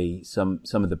interactions to be some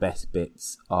of the best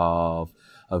bits of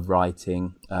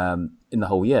writing in the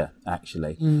whole year,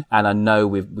 actually. And I know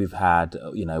we've had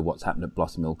what's happened at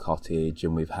Blossom Hill Cottage,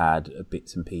 and we've had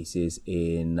bits and pieces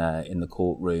in the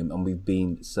courtroom, and we've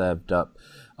been served up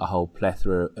a whole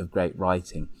plethora of great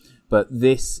writing. But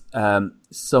this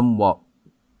somewhat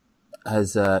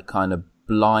has kind of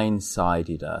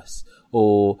blindsided us,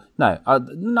 or no,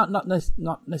 not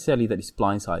necessarily that it's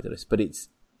blindsided us, but it's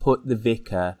put the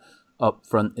vicar up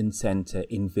front and centre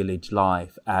in village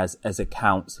life as a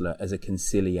counsellor, as a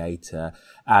conciliator,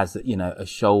 as a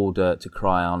shoulder to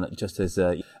cry on, just as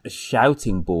a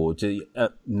shouting board,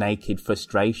 naked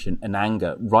frustration and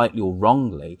anger, rightly or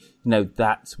wrongly.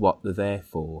 That's what they're there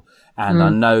for. And I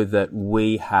know that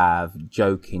we have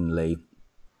jokingly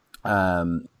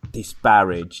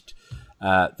disparaged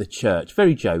the church,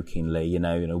 very jokingly,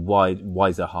 why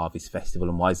is there a harvest festival,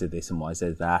 and why is there this and why is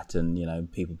there that,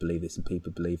 and people believe this and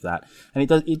people believe that, and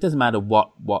it doesn't matter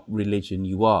what religion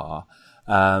you are.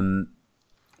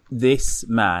 This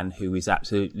man, who is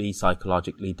absolutely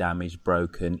psychologically damaged,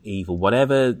 broken, evil,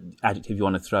 whatever adjective you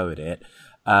want to throw at it,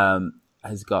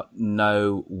 has got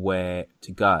nowhere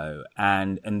to go,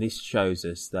 and this shows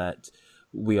us that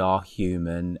we are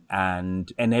human,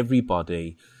 and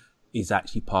everybody is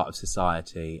actually part of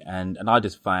society, and I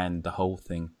just find the whole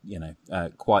thing,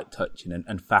 quite touching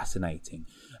and fascinating,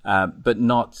 but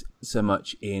not so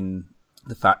much in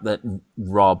the fact that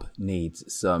Rob needs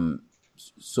some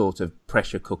sort of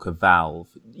pressure cooker valve,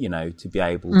 to be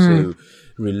able to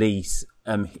release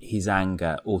his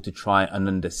anger, or to try and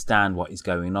understand what is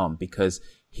going on, because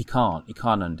he can't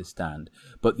understand.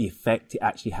 But the effect it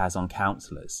actually has on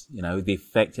counsellors, the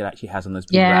effect it actually has on those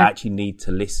people that actually need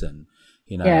to listen.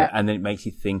 you know, and then it makes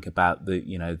you think about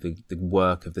the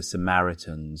work of the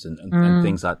Samaritans and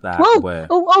things like that.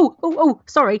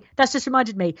 Sorry, that's just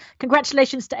reminded me.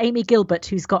 Congratulations to Amy Gilbert,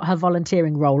 who's got her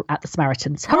volunteering role at the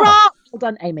Samaritans. Hurrah! Well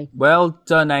done, Amy. Well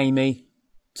done, Amy.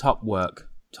 Top work.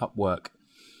 But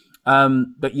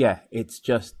yeah, it's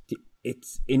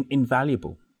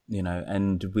invaluable, you know,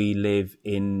 and we live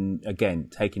in, again,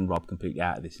 taking Rob completely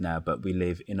out of this now, but we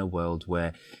live in a world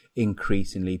where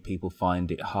increasingly people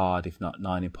find it hard, if not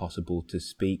nigh impossible, to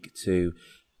speak to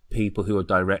people who are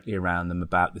directly around them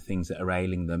about the things that are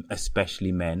ailing them,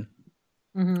 especially men.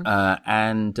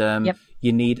 Mm-hmm.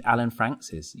 You need Alan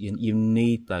Frankses. You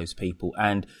need those people,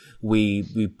 and we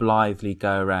blithely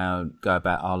go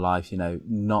about our life, you know,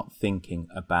 not thinking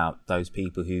about those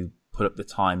people who put up the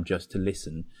time just to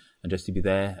listen and just to be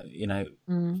there, you know,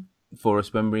 for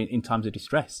us when we're in times of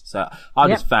distress. So I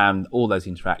just found all those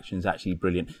interactions actually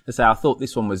brilliant. As I say, I thought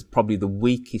this one was probably the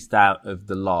weakest out of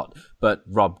the lot, but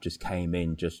Rob just came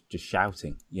in just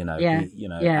shouting, you know,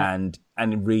 and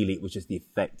really it was just the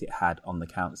effect it had on the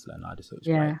counsellor, and I just thought it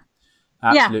was great.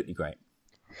 Absolutely great.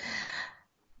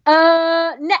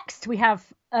 Next we have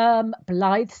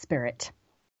Blithe Spirit.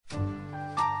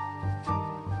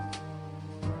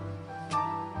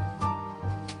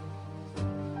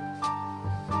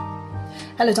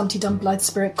 Hello, Dumpty Dum, Blithe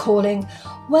Spirit calling.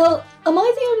 Well, am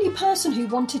I the only person who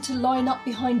wanted to line up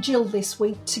behind Jill this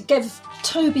week to give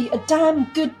Toby a damn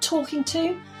good talking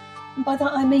to? And by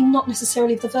that I mean not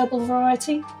necessarily the verbal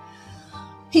variety.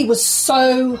 He was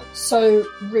so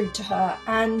rude to her,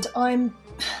 and to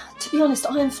be honest,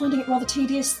 I am finding it rather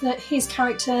tedious that his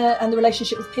character and the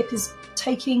relationship with Pip is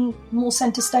taking more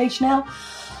centre stage now.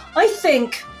 I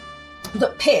think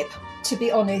that Pip, to be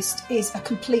honest, is a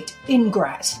complete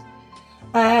ingrate.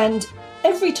 And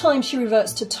every time she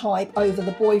reverts to type over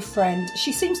the boyfriend,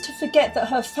 she seems to forget that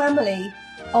her family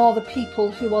are the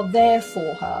people who are there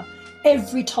for her.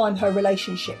 Every time her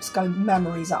relationships go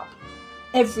memories up.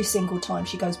 Every single time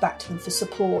she goes back to them for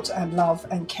support and love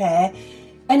and care.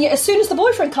 And yet as soon as the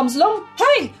boyfriend comes along,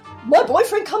 hey, my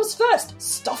boyfriend comes first.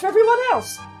 Stuff everyone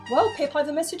else. Well, Pip, I have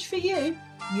a message for you.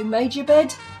 You made your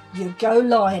bed, you go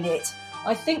lie in it.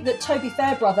 I think that Toby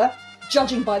Fairbrother,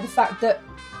 judging by the fact that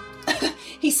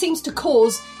he seems to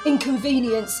cause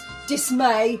inconvenience,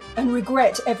 dismay and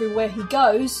regret everywhere he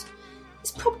goes,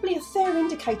 is probably a fair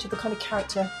indicator of the kind of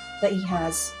character that he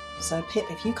has. So Pip,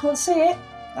 if you can't see it,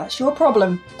 that's your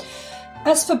problem.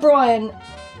 As for Brian,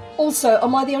 also,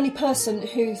 am I the only person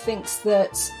who thinks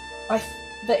that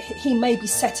he may be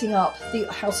setting up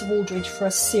the House of Aldridge for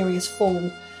a serious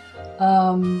fall?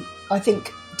 I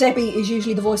think Debbie is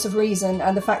usually the voice of reason,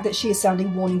 and the fact that she is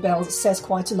sounding warning bells says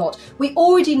quite a lot. We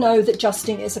already know that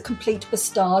Justin is a complete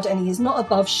bastard, and he is not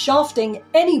above shafting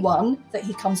anyone that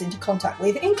he comes into contact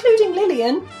with, including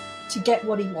Lillian, to get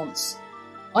what he wants.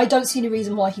 I don't see any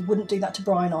reason why he wouldn't do that to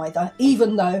Brian either,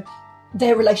 even though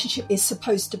their relationship is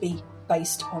supposed to be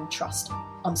based on trust.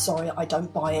 I'm sorry, I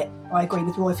don't buy it. I agree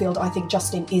with Royfield. I think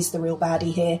Justin is the real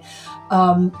baddie here.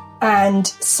 And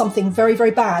something very,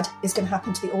 very bad is going to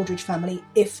happen to the Aldridge family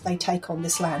if they take on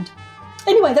this land.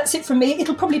 Anyway, that's it from me.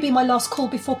 It'll probably be my last call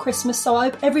before Christmas, so I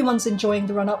hope everyone's enjoying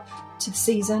the run-up to the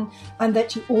season and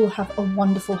that you all have a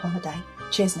wonderful holiday.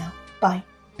 Cheers now. Bye.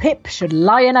 Pip should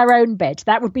lie in her own bed.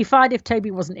 That would be fine if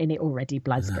Toby wasn't in it already,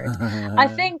 Blithe Spirit. I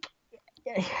think...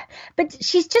 But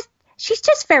she's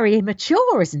just very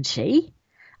immature, isn't she?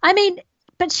 I mean,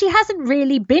 but she hasn't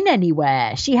really been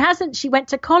anywhere. She went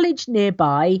to college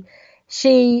nearby.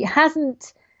 She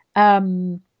hasn't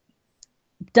done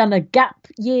a gap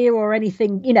year or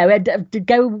anything, you know, to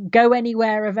go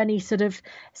anywhere of any sort of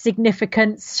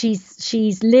significance.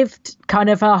 She's lived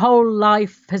kind of her whole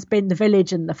life has been the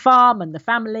village and the farm and the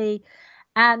family.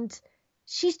 And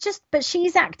she's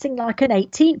acting like an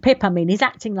 18, Pip, I mean, he's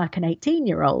acting like an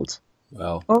 18-year-old.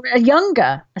 Well, or a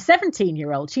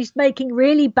 17-year-old. She's making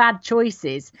really bad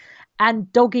choices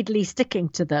and doggedly sticking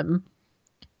to them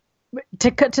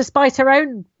to spite her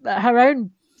own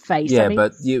face. Yeah, I mean,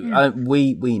 but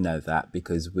we know that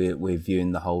because we're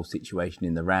viewing the whole situation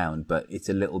in the round. But it's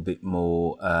a little bit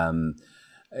more.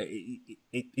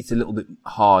 It's a little bit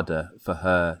harder for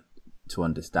her to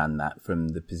understand that from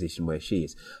the position where she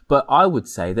is. But I would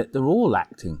say that they're all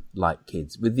acting like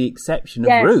kids, with the exception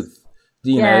of Ruth.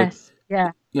 You know.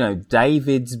 Yeah. You know,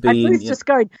 David's been... And Ruth's just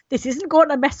going, this isn't going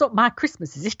to mess up my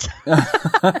Christmas, is it?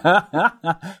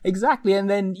 Exactly. And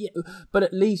then, but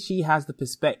at least she has the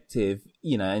perspective,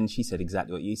 you know, and she said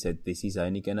exactly what you said. This is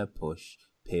only going to push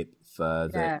Pip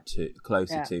further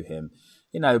closer to him,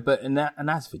 you know, but, and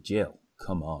as for Jill,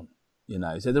 come on, you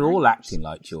know, so they're all acting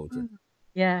like children.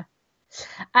 Yeah.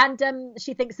 And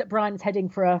she thinks that Brian's heading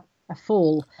for a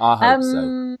fall. I hope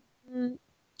so.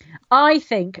 I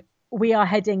think we are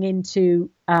heading into.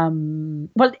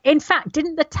 Well, in fact,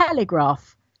 didn't the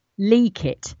Telegraph leak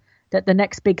it that the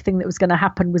next big thing that was going to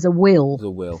happen was a will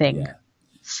thing? Yeah.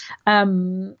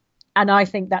 And I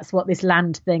think that's what this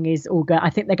land thing is all going. I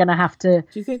think they're going to have to.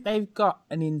 Do you think they've got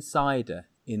an insider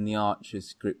in the Archer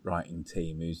script writing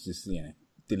team who's just,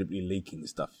 deliberately leaking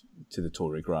stuff to the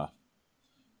Tory Graph?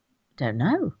 Don't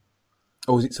know.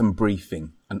 Or was it some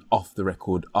briefing, an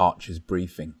off-the-record Archer's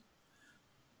briefing?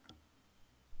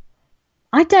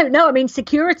 I don't know. I mean,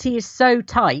 security is so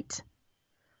tight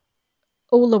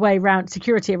all the way around.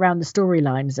 Security around the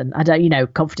storylines, and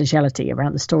confidentiality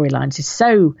around the storylines is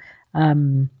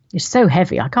so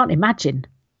heavy. I can't imagine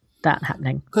that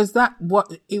happening. Because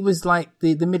it was like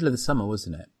the middle of the summer,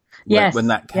 wasn't it? Yes. When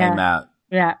that came out.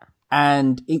 Yeah.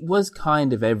 And it was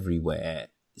kind of everywhere.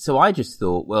 So I just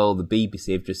thought, well, the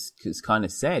BBC have just kind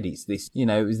of said it's this,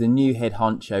 it was the new head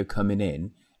honcho coming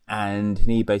in, and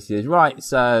he basically says, right,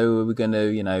 so we're going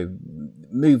to,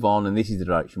 move on, and this is the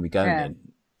direction we're going in,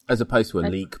 as opposed to a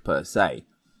leak per se.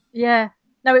 Yeah.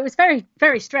 No, it was very,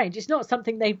 very strange. It's not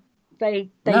something they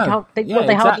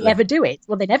hardly ever do it.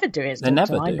 Well, they never do it. They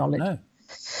never to my do. knowledge.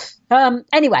 No.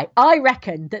 Anyway, I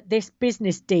reckon that this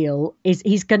business deal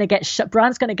he's going to get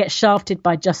Brian's going to get shafted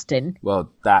by Justin.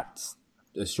 Well, that's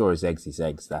as sure as eggs is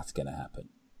eggs. That's going to happen.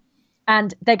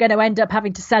 And they're going to end up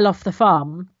having to sell off the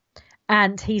farm,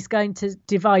 and he's going to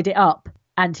divide it up,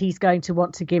 and he's going to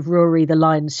want to give Rory the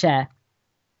lion's share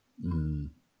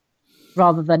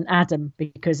rather than Adam,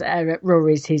 because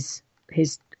Rory's his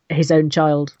own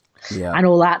child. Yeah. And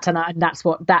all that, and that's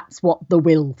what the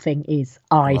will thing is.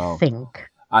 I think.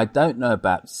 I don't know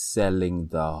about selling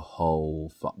the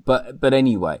whole, but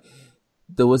anyway,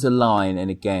 there was a line, and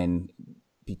again,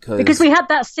 because we had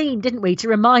that scene, didn't we, to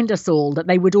remind us all that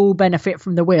they would all benefit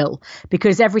from the will,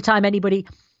 because every time anybody,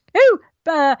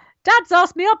 Dad's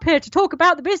asked me up here to talk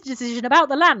about the business decision about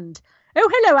the land. Oh,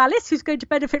 hello, Alice, who's going to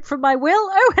benefit from my will?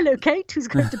 Oh, hello, Kate, who's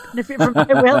going to benefit from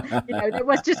my will? There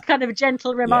was just kind of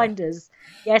gentle reminders.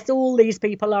 Yeah. Yes, all these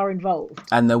people are involved.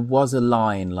 And there was a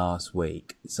line last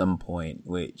week at some point,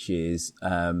 which is,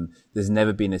 there's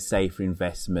never been a safer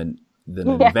investment than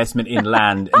an investment in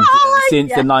land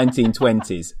since the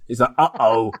 1920s. It's like,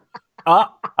 uh-oh.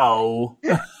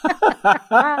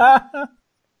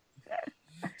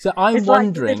 So I'm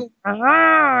wondering...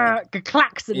 Like the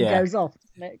klaxon goes off.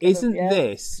 Isn't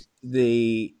this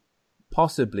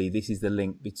possibly this is the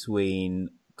link between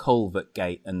Culvert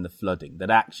Gate and the flooding, that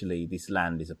actually this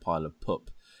land is a pile of pup,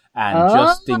 and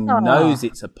Justin knows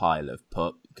it's a pile of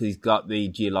pup because he's got the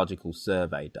geological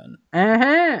survey done.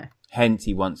 Hence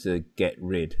he wants to get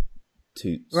rid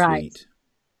Toot Sweet.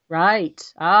 Right.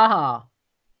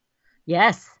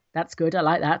 Yes, that's good. I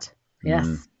like that.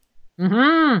 Yes.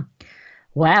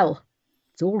 Well,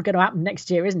 it's all going to happen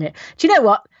next year, isn't it? Do you know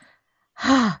what?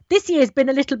 This year's been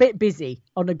a little bit busy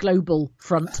on a global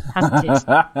front, hasn't it?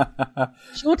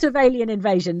 Short of alien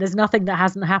invasion, there's nothing that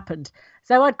hasn't happened.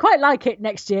 So I'd quite like it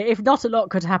next year, if not a lot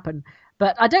could happen.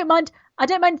 But I don't mind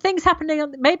things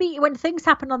happening maybe when things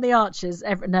happen on the Archers.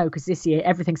 Because this year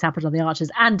everything's happened on the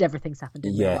Archers and everything's happened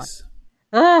in real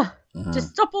life. Just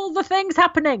stop all the things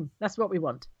happening. That's what we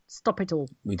want. Stop it all.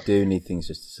 We do need things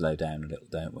just to slow down a little,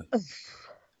 don't we?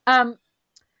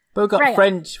 But we've got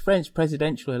French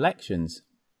presidential elections.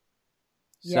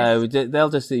 So they'll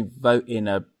just vote in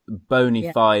a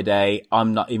bona fide,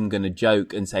 I'm not even going to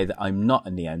joke and say that I'm not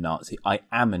a neo-Nazi. I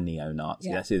am a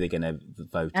neo-Nazi. That's who they're going to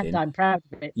vote in. And I'm proud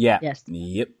of it. Yeah. Yes.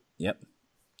 Yep.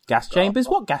 Gas chambers?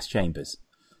 What gas chambers?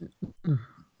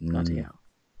 Bloody hell.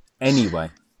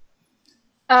 Anyway.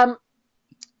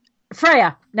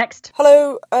 Freya, next.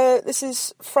 Hello, this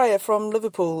is Freya from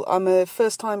Liverpool. I'm a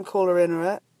first-time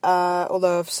caller-inner,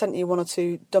 although I've sent you one or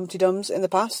two Dumpty Dums in the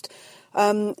past.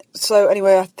 So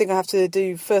anyway, I think I have to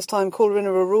do first-time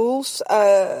caller-inner rules.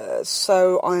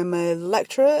 So I'm a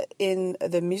lecturer in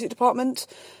the music department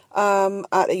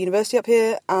at a university up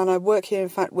here, and I work here, in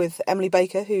fact, with Emily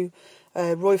Baker, who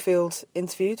Royfield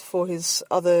interviewed for his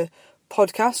other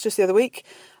podcast just the other week.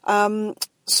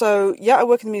 So, I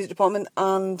work in the music department,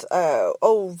 and,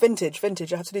 vintage,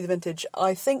 I have to do the vintage.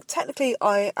 I think technically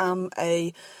I am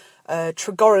a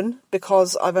Tregoran,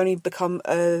 because I've only become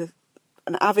an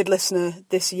avid listener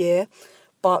this year,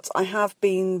 but I have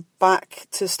been back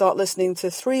to start listening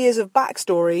to 3 years of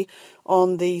backstory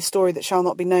on the story that shall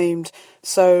not be named.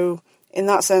 So, in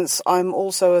that sense, I'm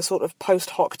also a sort of post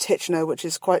hoc Titchener, which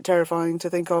is quite terrifying to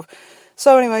think of.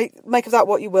 So anyway, make of that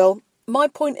what you will. My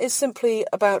point is simply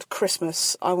about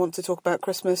Christmas. I want to talk about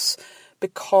Christmas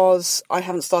because I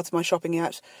haven't started my shopping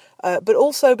yet, but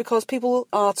also because people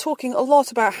are talking a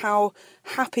lot about how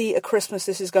happy a Christmas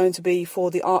this is going to be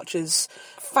for the Archers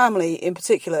family in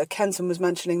particular. Kenton was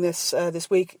mentioning this this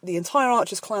week. The entire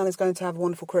Archers clan is going to have a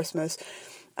wonderful Christmas.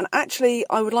 And actually,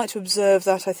 I would like to observe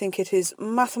that I think it is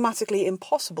mathematically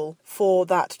impossible for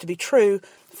that to be true,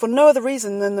 for no other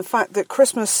reason than the fact that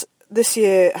Christmas this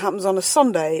year happens on a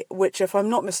Sunday, which, if I'm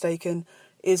not mistaken,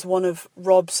 is one of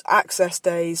Rob's access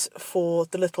days for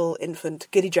the little infant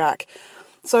Giddy Jack.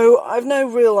 So I've no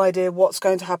real idea what's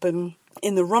going to happen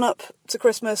in the run-up to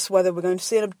Christmas, whether we're going to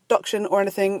see an abduction or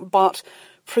anything, but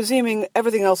presuming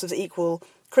everything else is equal,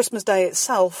 Christmas Day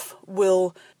itself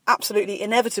will absolutely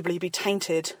inevitably be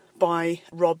tainted by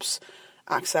Rob's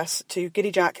access to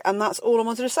Giddy Jack, and that's all I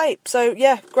wanted to say. So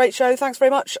yeah, great show, thanks very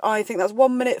much. I think that's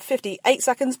 1 minute 58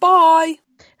 seconds. Bye.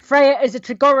 Freya is a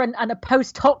Trigoran and a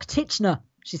post hoc Titchener,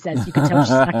 she says. You can tell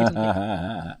she's academic.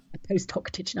 A post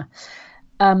hoc Titchener.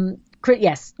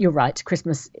 Yes, you're right.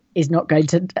 Christmas is not going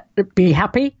to be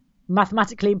happy,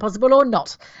 mathematically impossible or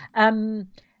not.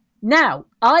 Now,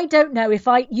 I don't know if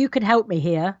you can help me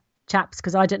here, chaps,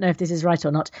 because I don't know if this is right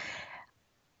or not.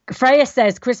 Freya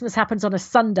says Christmas happens on a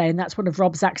Sunday, and that's one of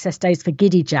Rob's access days for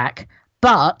Giddy Jack.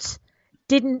 But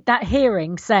didn't that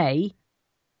hearing say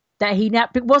that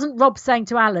wasn't Rob saying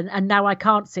to Alan, and now I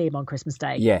can't see him on Christmas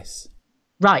Day? Yes.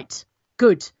 Right.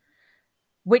 Good.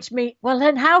 Which means, well,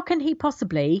 then how can he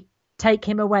possibly take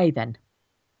him away then?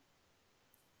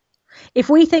 If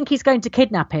we think he's going to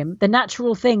kidnap him, the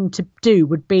natural thing to do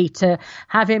would be to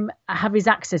have his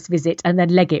access visit and then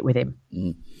leg it with him.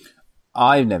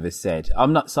 I've never said,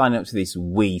 I'm not signing up to this,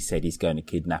 we said he's going to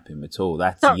kidnap him at all.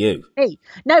 That's you. Me.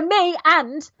 No, me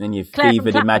and then your Claire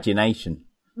fevered imagination.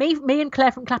 Me and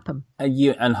Claire from Clapham.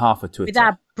 You and half of Twitter. With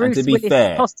our Bruce and to be Willis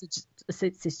fair, hostage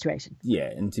situation. Yeah,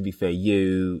 and to be fair,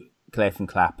 you, Claire from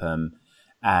Clapham,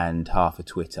 and half of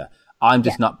Twitter. I'm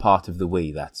just not part of the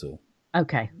we, that's all.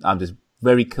 Okay. I'm just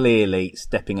very clearly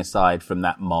stepping aside from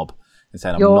that mob and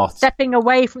saying You're I'm not stepping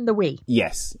away from the we.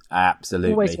 Yes,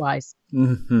 absolutely. Always wise.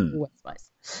 Mm-hmm. Always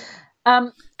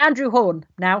wise. Andrew Horn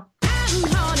now.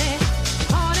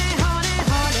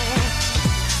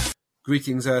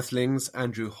 Greetings, Earthlings.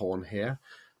 Andrew Horn here.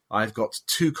 I've got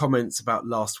 2 comments about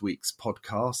last week's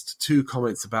podcast, 2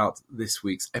 comments about this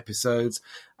week's episodes,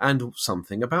 and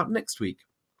something about next week.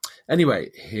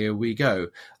 Anyway, here we go.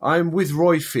 I'm with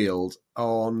Royfield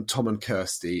on Tom and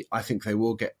Kirsty. I think they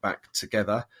will get back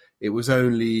together. It was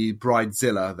only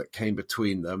Bridezilla that came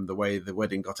between them, the way the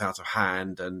wedding got out of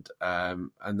hand, and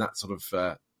that sort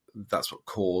of that's what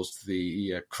caused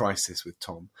the crisis with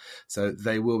Tom. So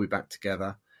they will be back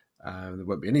together. There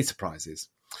won't be any surprises.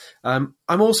 I'm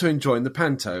also enjoying the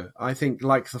panto. I think,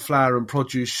 like the flower and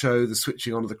produce show, the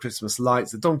switching on of the Christmas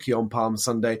lights, the donkey on Palm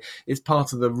Sunday is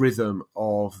part of the rhythm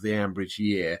of the Ambridge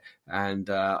year, and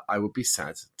I would be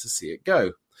sad to see it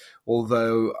go.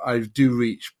 Although I do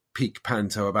reach peak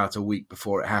panto about a week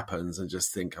before it happens and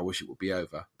just think I wish it would be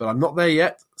over. But I'm not there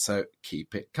yet, so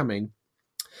keep it coming.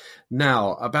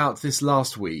 Now, about this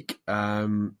last week,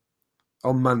 on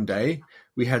Monday,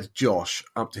 we had Josh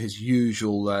up to his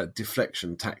usual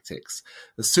deflection tactics.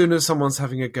 As soon as someone's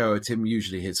having a go at him,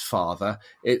 usually his father,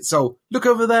 it's, oh, look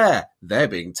over there, they're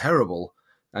being terrible.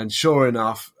 And sure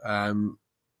enough,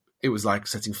 it was like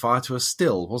setting fire to a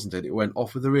still, wasn't it? It went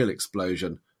off with a real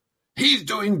explosion. He's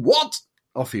doing what?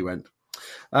 Off he went.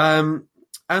 And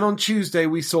on Tuesday,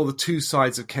 we saw the 2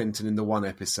 sides of Kenton in the one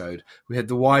episode. We had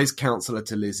the wise counsellor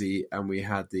to Lizzie, and we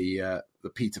had the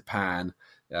Peter Pan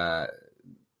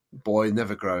boy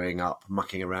never growing up,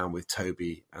 mucking around with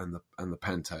Toby and the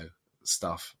panto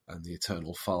stuff and the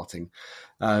eternal farting.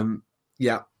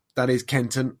 Yeah, that is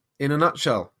Kenton in a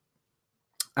nutshell.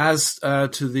 As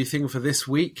to the thing for this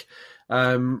week,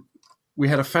 we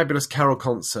had a fabulous carol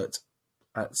concert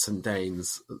at St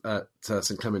Danes, at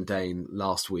St Clement Dane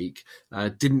last week.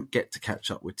 Didn't get to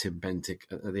catch up with Tim Bentinck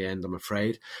at the end, I'm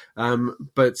afraid.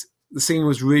 But the singing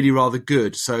was really rather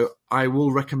good, so I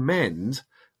will recommend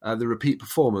the repeat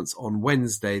performance on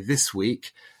Wednesday this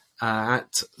week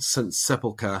at St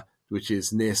Sepulchre, which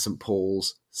is near St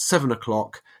Paul's, 7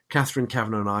 o'clock. Catherine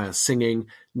Kavanagh and I are singing.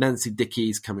 Nancy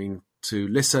Dickey's coming to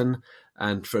listen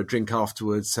and for a drink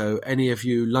afterwards. So any of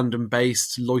you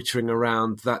London-based loitering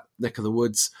around that neck of the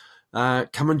woods,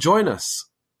 come and join us.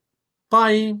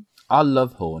 Bye. I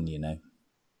love Horn, you know.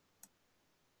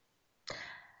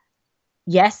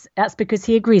 Yes, that's because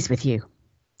he agrees with you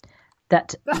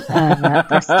that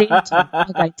Prestige are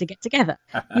going to get together.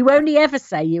 You only ever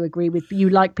say you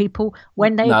like people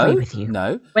when they agree with you.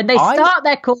 No. When they start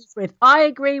their calls with, I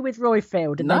agree with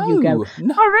Royfield, and then you go,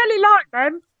 I really like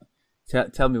them.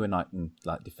 Tell me when I can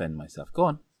defend myself. Go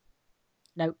on.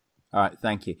 No. All right,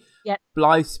 thank you. Yeah.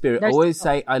 Blythe Spirit. No, I always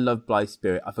say I love Blythe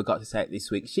Spirit. I forgot to say it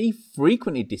this week. She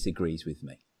frequently disagrees with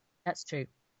me. That's true.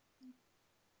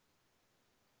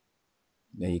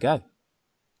 There you go.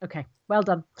 Okay, well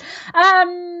done.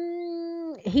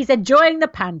 He's enjoying the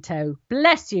panto.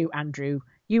 Bless you, Andrew.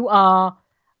 You are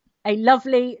a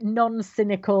lovely,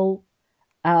 non-cynical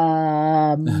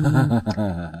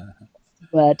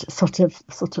word, sort of,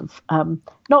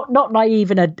 not naive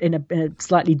in a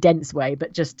slightly dense way,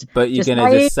 but just. But you're going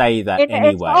to just say that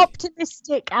anyway. An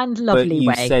optimistic and lovely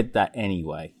way. But you said that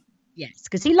anyway. Yes,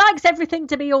 because he likes everything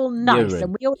to be all nice,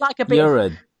 and we all like a bit. You're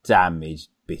a damaged,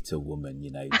 bitter woman,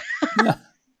 you know.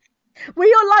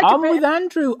 We all like. I'm with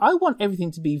Andrew. I want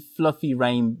everything to be fluffy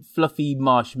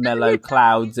marshmallow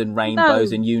clouds and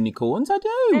rainbows and unicorns. I do.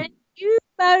 And you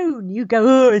moan. You go,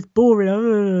 oh, it's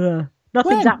boring.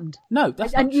 Nothing's happened. No,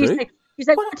 that's not true. You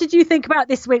say, what did you think about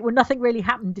this week? Well, nothing really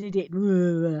happened, did it? What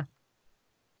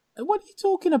are you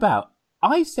talking about?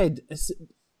 I've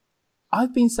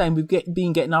been saying we've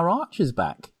been getting our archers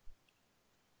back.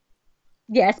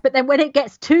 Yes, but then when it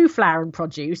gets to flower and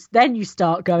produce, then you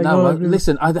start going... No,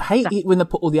 listen, I hate it when they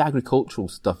put all the agricultural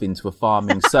stuff into a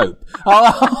farming soap.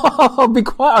 I'll be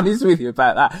quite honest with you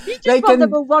about that. You just want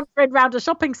them all wandering around a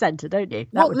shopping centre, don't you?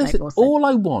 That would make more sense. All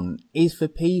I want is for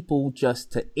people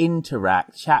just to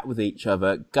interact, chat with each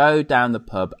other, go down the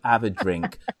pub, have a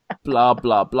drink, blah,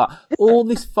 blah, blah. All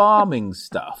this farming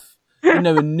stuff. You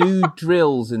know, new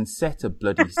drills and set a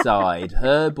bloody side,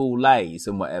 herbal lays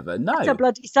and whatever. No. Set a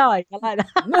bloody side. I like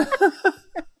that.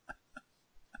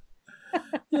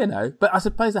 You know, but I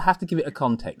suppose they have to give it a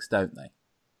context, don't they?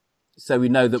 So we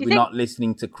know that we're not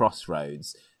listening to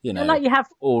Crossroads, you know, like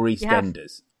or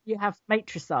EastEnders. You have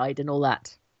matricide and all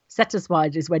that.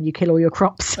 Seticide is when you kill all your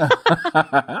crops.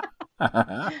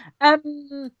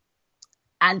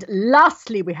 And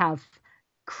lastly, we have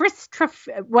Chris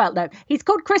he's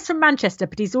called Chris from Manchester,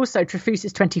 but he's also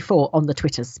Trefusis24 on the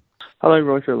Twitters. Hello,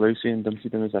 Royfield Lucy and Dumpty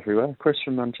Dummers everywhere. Chris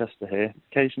from Manchester here,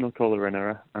 occasional caller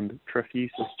innerer, and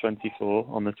Trefusis24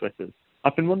 on the Twitters.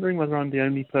 I've been wondering whether I'm the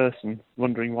only person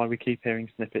wondering why we keep hearing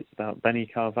snippets about Benny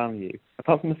Carvalho.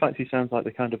 Apart from the fact he sounds like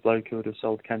the kind of bloke who would have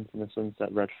sold Kent in a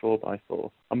Sunset Red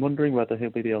 4x4, I'm wondering whether he'll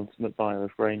be the ultimate buyer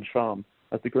of Grange Farm,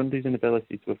 as the Grundys'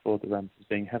 inability to afford the rent is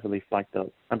being heavily flagged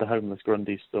up, and a homeless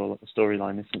Grundy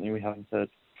storyline is something we haven't heard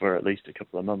for at least a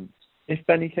couple of months. If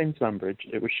Benny came to Ambridge,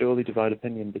 it would surely divide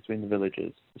opinion between the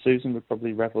villagers. Susan would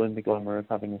probably revel in the glamour of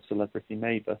having a celebrity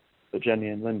neighbour, but Jenny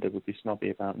and Linda would be snobby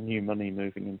about new money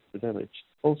moving into the village.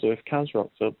 Also, if Kaz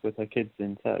rocks up with her kids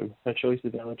in tow, her choice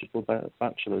of eligible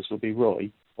bachelors will be Roy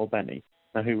or Benny.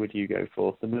 Now, who would you go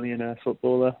for, the millionaire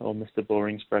footballer or Mr.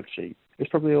 Boring spreadsheet? It's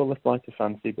probably all a flight of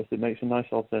fancy, but it makes a nice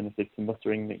alternative to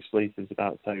muttering expletives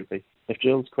about Toby. If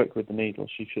Jill's quick with the needle,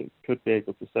 she could be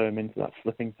able to sew him into that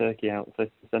flipping turkey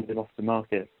outfit and send him off to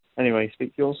market. Anyway,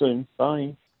 speak to you all soon.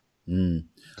 Bye.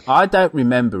 I don't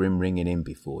remember him ringing in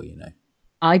before, you know.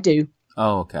 I do.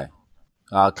 Oh, okay.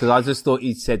 Because I just thought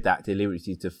he'd said that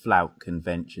deliberately to flout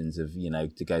conventions of, you know,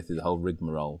 to go through the whole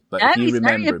rigmarole. But if you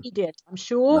remember him... he did. I'm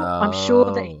sure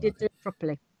that he did do it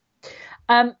properly.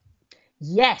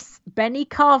 Yes, Benny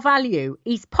Carvalho.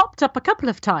 He's popped up a couple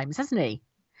of times, hasn't he?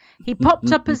 He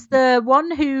popped up as the one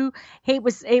who it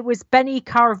was Benny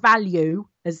Carvalho,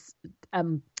 as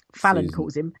Fallon Susan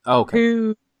calls him. Oh, okay.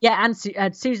 Who and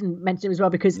Susan mentioned him as well,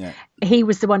 because he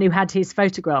was the one who had his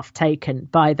photograph taken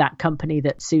by that company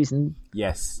that Susan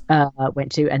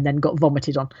went to and then got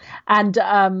vomited on. And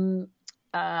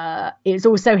it was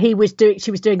also Fallon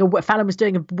was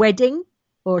doing a wedding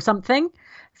or something,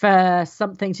 for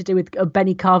something to do with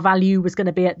Benny Carvalho was going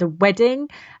to be at the wedding,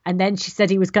 and then she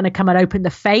said he was going to come and open the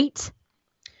fete.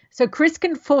 So Chris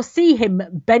can foresee him,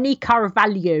 Benny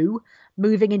Carvalho,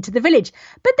 moving into the village.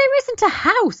 But there isn't a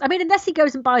house. I mean, unless he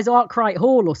goes and buys Arkwright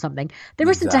Hall or something, there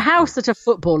isn't a house that a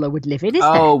footballer would live in, is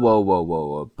there? Oh,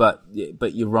 whoa. But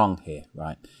you're wrong here,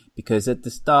 right? Because at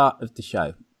the start of the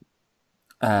show,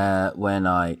 when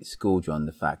I schooled you on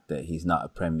the fact that he's not a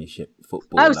Premiership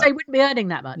footballer. Oh, so he wouldn't be earning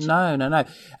that much? No.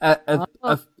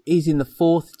 He's in the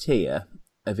fourth tier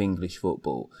of English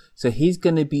football. So he's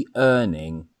going to be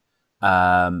earning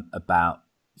about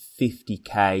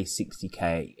 50k,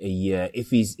 60k a year if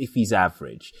he's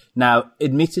average. Now,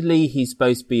 admittedly, he's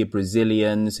supposed to be a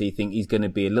Brazilian, so you think he's going to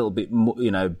be a little bit more,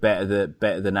 you know, better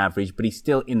than average, but he's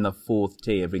still in the fourth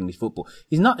tier of English football.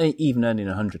 He's not even earning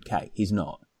 100k. He's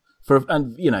not. So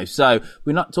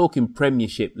we're not talking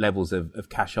Premiership levels of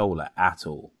cashola at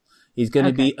all. He's going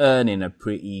to be earning a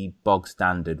pretty bog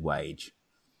standard wage.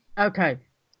 Okay.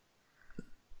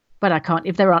 But I can't,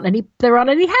 if there aren't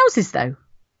any houses though.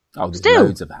 Oh, there's Still.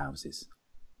 loads of houses.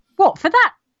 What, for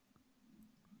that?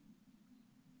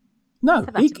 No,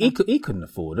 he couldn't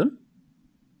afford them.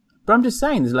 But I'm just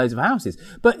saying, there's loads of houses.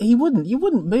 But you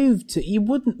wouldn't move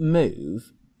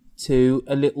to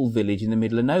a little village in the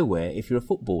middle of nowhere if you're a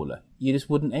footballer. You just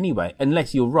wouldn't anyway,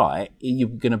 unless you're right. You're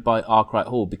going to buy Arkwright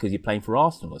Hall because you're playing for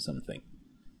Arsenal or something.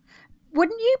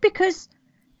 Wouldn't you? Because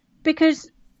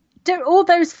all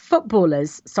those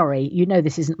footballers. Sorry,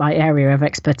 this isn't my area of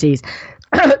expertise.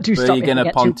 But you're going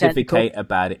to pontificate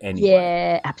about it anyway.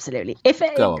 Yeah, absolutely.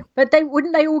 Go on. But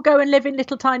wouldn't they all go and live in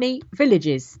little tiny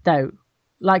villages though,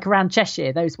 like around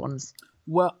Cheshire? Those ones.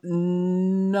 Well,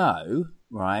 no,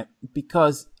 right?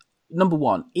 Because number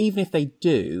one, even if they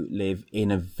do live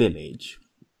in a village,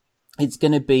 it's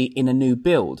going to be in a new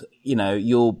build.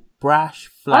 Your brash,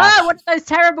 flash. Oh, what are those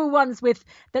terrible ones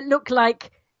that look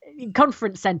like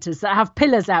conference centres that have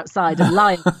pillars outside and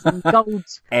lions and gold.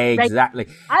 Exactly.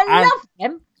 I love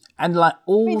them. And like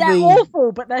they're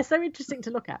awful, but they're so interesting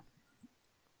to look at.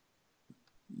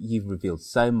 You've revealed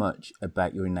so much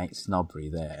about your innate snobbery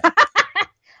there.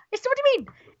 It's what do you mean?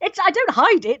 I don't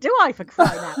hide it, do I? For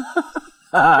crying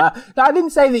out. No, I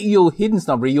didn't say that you're hidden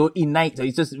snobbery. You're innate.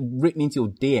 It's just written into your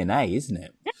DNA, isn't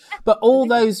it? But all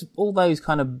those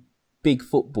kind of big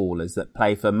footballers that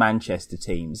play for Manchester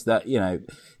teams, that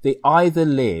they either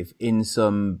live in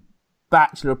some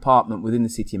bachelor apartment within the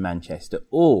city of Manchester,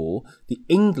 or the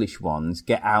English ones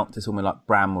get out to somewhere like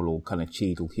Bramwell or kind of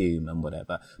Cheadle Hulme and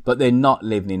whatever. But they're not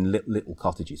living in little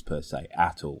cottages per se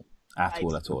at all. At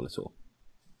all.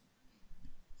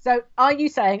 So are you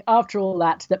saying, after all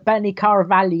that Benny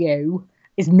Carvalho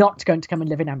is not going to come and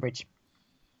live in Ambridge?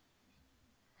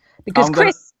 Because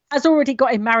Chris has already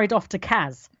got him married off to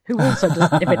Kaz, who also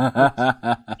doesn't live in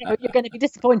Ambridge. You're going to be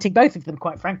disappointing both of them,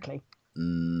 quite frankly.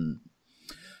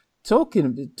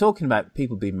 Talking about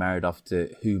people being married off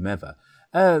to whomever,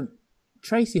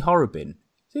 Tracy Horrobin.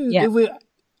 Yeah.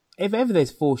 If ever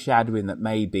there's foreshadowing that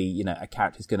maybe, a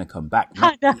character's going to come back,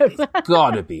 I know. It's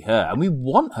got to be her. And we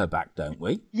want her back, don't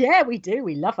we? Yeah, we do.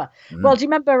 We love her. Well, do you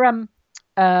remember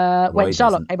when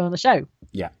Charlotte came on the show?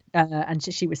 Yeah. And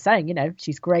she was saying,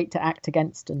 she's great to act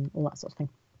against and all that sort of thing.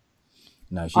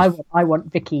 No, I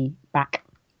want Vicky back.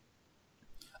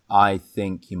 I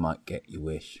think you might get your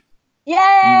wish.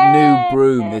 Yay! New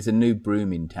broom. There's a new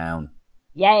broom in town.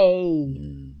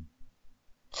 Yay!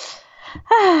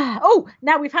 Oh,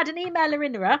 now we've had an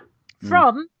emailer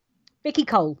from Vicky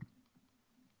Cole,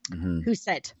 who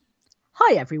said,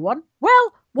 "Hi everyone.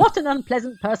 Well, what an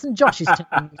unpleasant person Josh is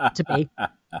turning out to be.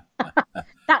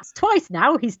 That's twice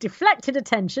now he's deflected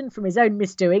attention from his own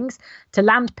misdoings to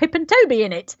land Pip and Toby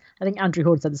in it." I think Andrew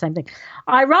Horde said the same thing.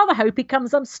 "I rather hope he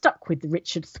comes unstuck with the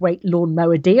Richard Thwaite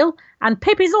lawnmower deal. And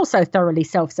Pip is also thoroughly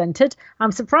self-centred.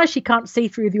 I'm surprised she can't see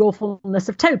through the awfulness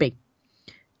of Toby.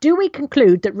 Do we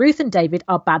conclude that Ruth and David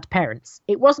are bad parents?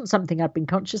 It wasn't something I'd been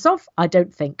conscious of, I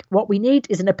don't think. What we need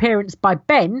is an appearance by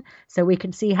Ben so we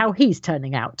can see how he's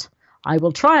turning out. I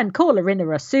will try and call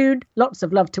her soon. Lots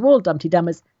of love to all Dumpty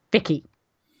Dummers. Vicky."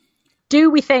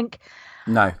 Do we think...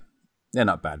 No, they're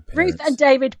not bad parents. Ruth and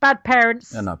David, bad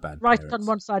parents. They're not bad right parents. On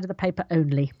one side of the paper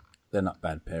only. They're not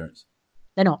bad parents.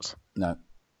 They're not? No.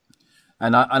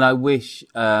 And I wish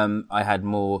I had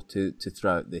more to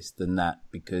throw at this than that,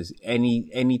 because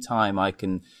any time I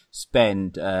can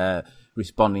spend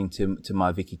responding to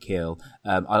my Vicky Kill,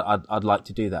 I'd like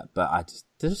to do that, but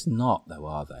they're just not, though,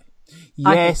 are they?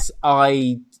 Yes,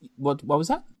 what was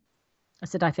that? I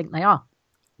said I think they are.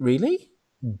 Really?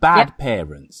 Bad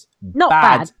parents. Not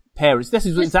bad parents. This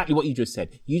is exactly what you just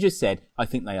said. You just said, I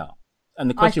think they are.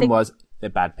 And the question was, they're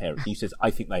bad parents. You said,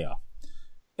 I think they are.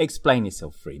 Explain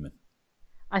yourself, Freeman.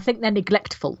 I think they're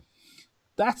neglectful.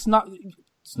 It's not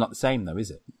the same, though, is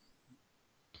it?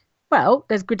 Well,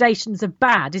 there's gradations of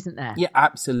bad, isn't there? Yeah,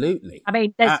 absolutely. I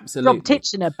mean, there's Rob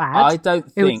Titchener bad. I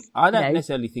don't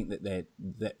necessarily think that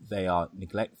they are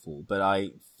neglectful, but I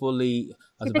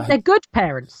think they're good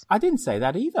parents. I didn't say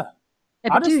that either.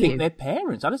 Yeah, I just think they're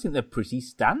parents. I just think they're pretty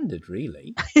standard,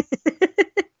 really.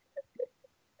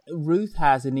 Ruth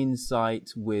has an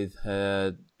insight with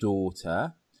her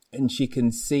daughter, and she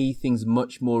can see things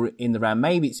much more in the round.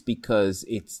 Maybe it's because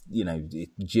it's,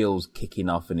 Jill's kicking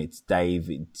off and it's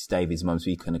David's mum, so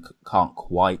you kind of can't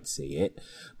quite see it.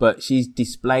 But she's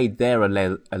displayed there a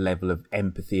level of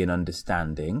empathy and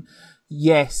understanding.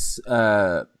 Yes,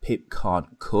 Pip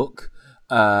can't cook,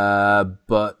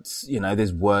 but,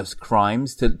 there's worse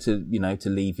crimes to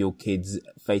leave your kids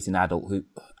facing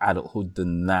adulthood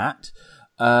than that.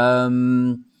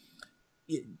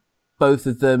 both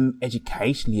of them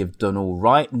educationally have done all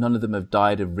right. None of them have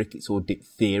died of rickets or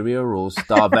diphtheria or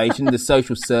starvation. The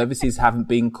social services haven't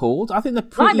been called. I think they're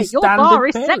pretty standard. Your bar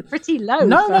is set pretty low.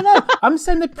 No. I'm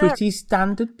saying they're pretty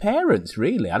standard parents,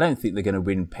 really. I don't think they're going to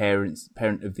win Parent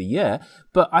of the Year,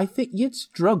 but I think you'd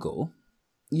struggle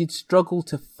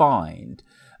to find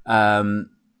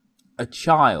a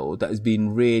child that has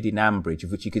been reared in Ambridge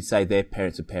of which you could say their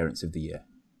parents are Parents of the Year.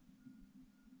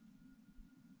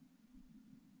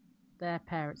 Their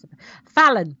parents.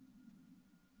 Fallon.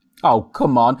 Oh,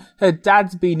 come on. Her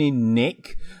dad's been in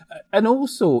Nick and all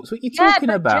sorts. What are you talking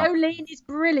about? Jolene is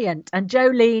brilliant. And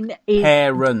Jolene is...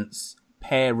 Parents of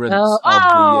the year.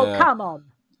 Oh, come on.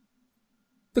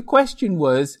 The question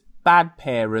was, bad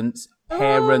parents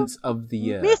of the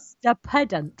year. Mr.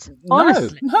 Pedant.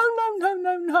 Honestly.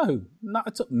 No. Not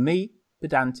at all. Me,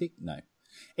 pedantic, no.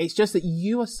 It's just that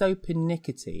you are so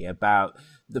pernickety about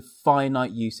the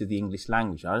finite use of the English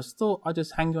language. I just thought I'd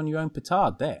just hang you on your own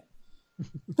petard there.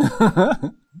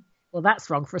 Well, that's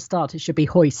wrong for a start. It should be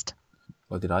hoist.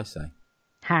 What did I say?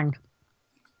 Hang.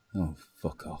 Oh,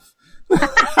 fuck off.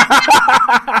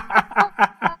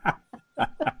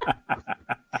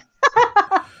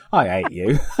 I hate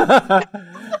you.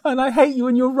 And I hate you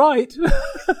when you're right.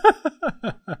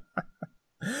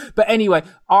 But anyway,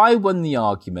 I won the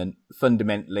argument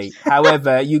fundamentally.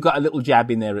 However, you got a little jab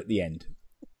in there at the end.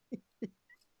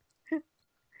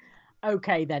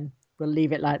 Okay, then. We'll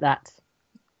leave it like that.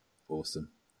 Awesome.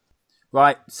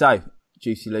 Right, so,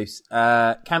 Juicy Loose.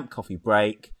 Camp coffee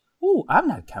break. Oh, I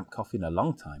haven't had camp coffee in a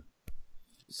long time.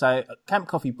 So, camp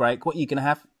coffee break, what are you going to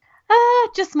have?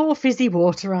 Just more fizzy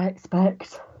water, I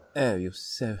expect. Oh, you're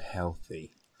so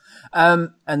healthy.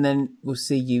 And then we'll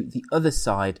see you the other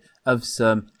side of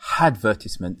some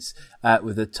advertisements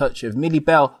with a touch of Millie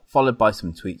Bell, followed by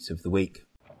some tweets of the week.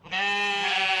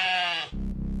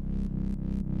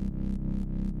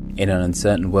 In an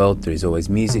uncertain world, there is always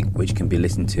music which can be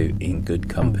listened to in good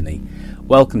company.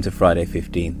 Welcome to Friday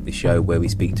 15, the show where we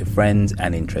speak to friends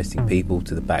and interesting people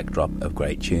to the backdrop of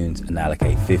great tunes and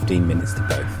allocate 15 minutes to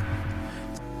both.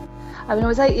 I mean, I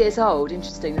was 8 years old,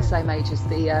 interesting, the same age as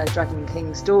the Dragon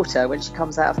King's daughter when she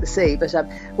comes out of the sea. But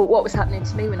what was happening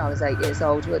to me when I was 8 years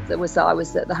old was that I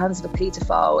was at the hands of a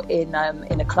paedophile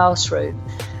in a classroom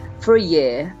for a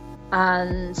year.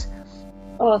 And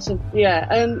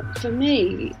for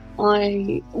me,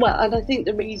 I think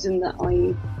the reason that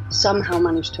I somehow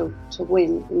managed to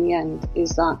win in the end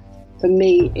is that for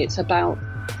me it's about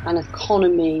an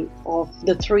economy of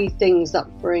the three things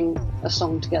that bring a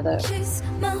song together.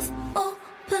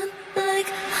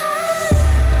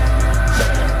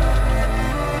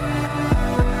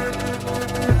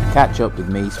 Catch up with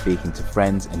me speaking to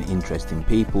friends and interesting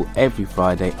people every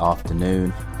Friday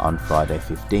afternoon on Friday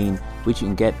 15, which you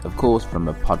can get, of course, from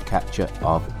a podcatcher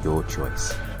of your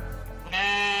choice.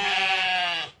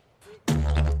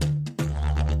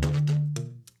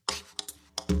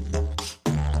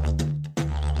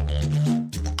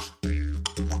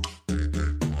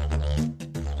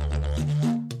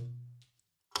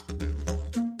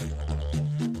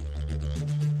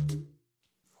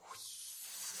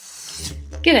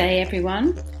 G'day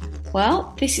everyone.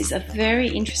 Well, this is a very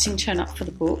interesting turn up for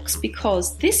the books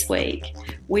because this week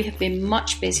we have been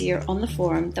much busier on the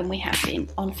forum than we have been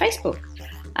on Facebook,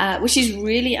 which is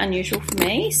really unusual for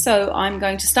me. So I'm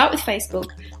going to start with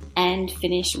Facebook and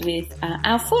finish with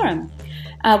our forum.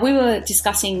 We were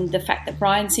discussing the fact that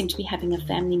Brian seemed to be having a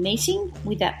family meeting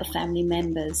without the family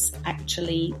members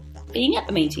actually being at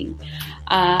the meeting.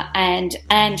 And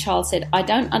Anne Charles said, I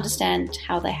don't understand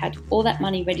how they had all that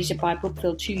money ready to buy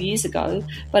Brookfield 2 years ago,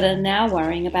 but are now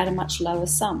worrying about a much lower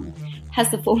sum. Has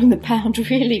the fall in the pound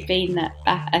really been that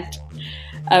bad?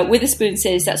 Witherspoon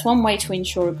says, that's one way to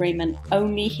ensure agreement,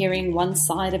 only hearing one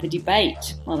side of a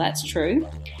debate. Well, that's true.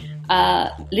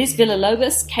 Liz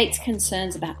Villalobos, Kate's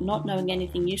concerns about not knowing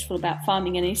anything useful about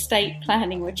farming and estate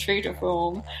planning were true to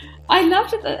form. I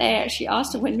loved it that they actually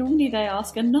asked her when normally they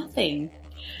ask her nothing.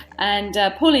 And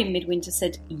Pauline Midwinter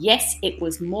said, yes, it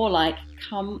was more like,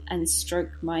 come and stroke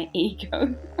my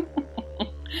ego.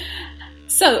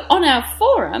 So on our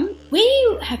forum,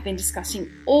 we have been discussing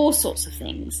all sorts of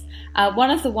things. One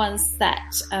of the ones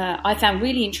that I found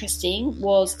really interesting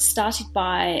was started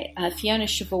by Fiona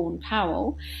Siobhan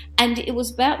Powell, and it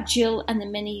was about Jill and the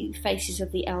many faces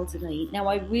of the elderly. Now,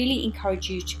 I really encourage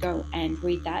you to go and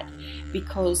read that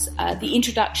because the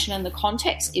introduction and the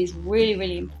context is really,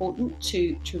 really important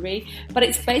to read. But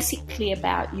it's basically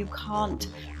about you can't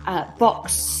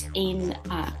box in,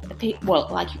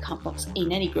 like you can't box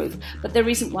in any group, but there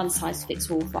isn't one size fits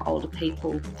all for older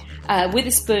people.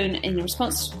 Witherspoon, in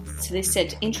response to this,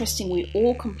 said, interesting, we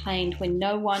all complained when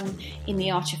no one in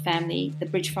the Archer family, the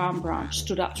Bridge Farm branch,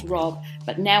 stood up to Rob,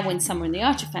 but now when someone in the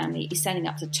Archer family is standing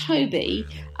up to Toby,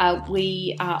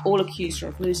 we all accuse her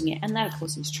of losing it, and that of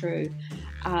course is true.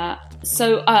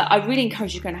 So I really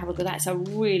encourage you to go and have a look at that. It's a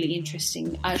really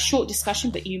interesting short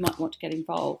discussion, but you might want to get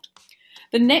involved.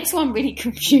 The next one really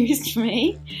confused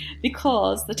me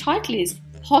because the title is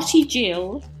Hottie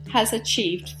Jill Has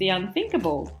Achieved the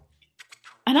Unthinkable.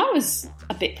 And I was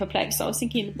a bit perplexed. I was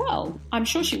thinking, well, I'm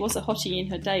sure she was a hottie in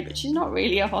her day, but she's not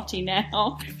really a hottie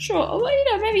now. Sure,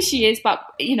 well, maybe she is, but,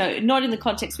 not in the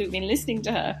context we've been listening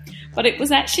to her. But it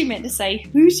was actually meant to say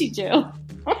Hootie Jill.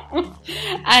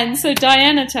 And so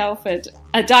Diane Telford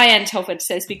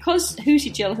says, because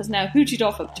Hootie Jill has now hooted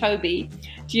off of Toby,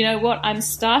 do you know what? I'm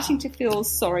starting to feel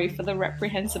sorry for the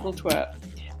reprehensible twerp.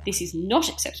 This is not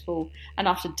acceptable, and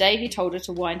after Davy told her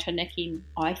to wind her neck in,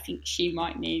 I think she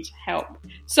might need help.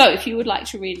 So if you would like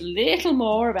to read a little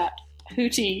more about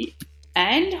Hootie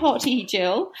and Hottie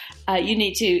Jill, you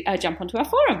need to jump onto our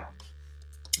forum.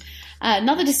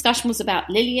 Another discussion was about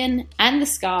Lillian and the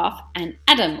scarf, and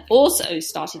Adam, also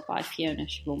started by Fiona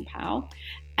Siobhan Powell.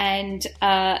 And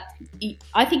I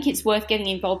think it's worth getting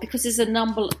involved because there's a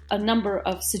number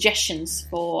of suggestions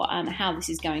for how this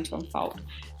is going to unfold.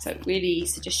 So really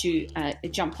suggest you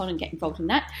jump on and get involved in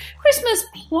that. Christmas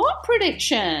plot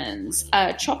predictions.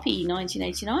 Choppy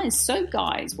 1989. So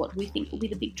guys, what do we think will be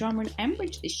the big drama in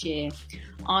Ambridge this year?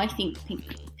 I think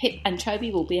Pip and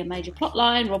Toby will be a major plot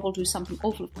line. Rob will do something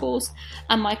awful, of course.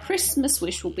 And my Christmas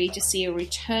wish will be to see a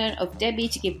return of Debbie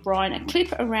to give Brian a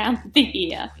clip around the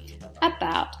ear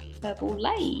about herbal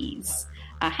lays.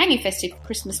 Hanging festive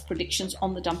Christmas predictions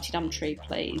on the Dumpty Dum tree,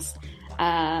 please.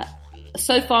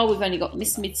 So far, we've only got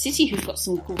Miss Mid-City, who's got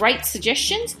some great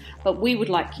suggestions, but we would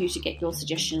like you to get your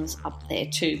suggestions up there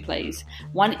too, please.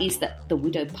 One is that the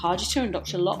Widow Pargeter and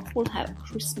Dr. Locke will have a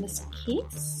Christmas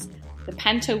kiss. The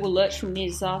Panto will lurch from near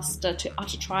disaster to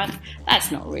utter triumph.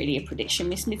 That's not really a prediction,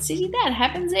 Miss Mid-City. That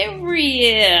happens every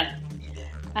year.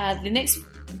 The next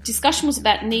discussion was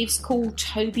about Neve's call,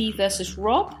 Toby versus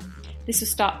Rob. This was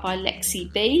started by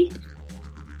Lexi B.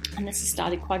 And this has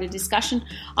started quite a discussion.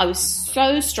 I was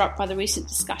so struck by the recent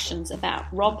discussions about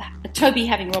Toby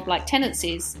having Rob-like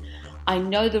tendencies. I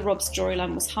know the Rob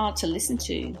storyline was hard to listen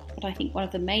to, but I think one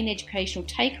of the main educational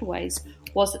takeaways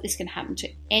was that this can happen to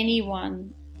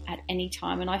anyone at any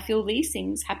time. And I feel these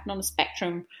things happen on a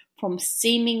spectrum from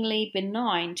seemingly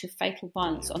benign to fatal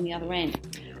violence on the other end.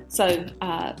 So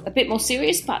a bit more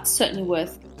serious, but certainly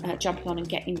worth jumping on and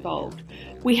getting involved.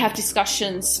 We have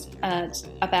discussions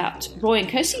about Roy and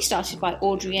Kirsty, started by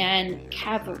Audrey-Anne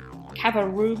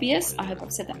Cavarubius, I hope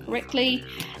I've said that correctly,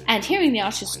 and hearing the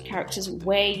Archer's characters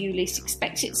where you least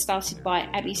expect it, started by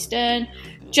Abby Stern.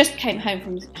 Just came home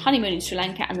from honeymoon in Sri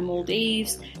Lanka and the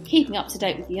Maldives, keeping up to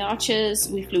date with the Archers.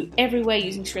 We flew everywhere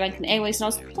using Sri Lankan Airways, and I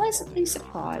was pleasantly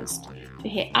surprised to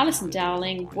hear Alison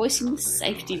Dowling voicing the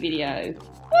safety video.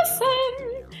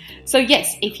 Awesome! So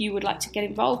yes, if you would like to get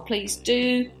involved, please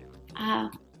do.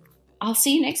 I'll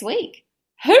see you next week.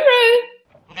 Hooroo!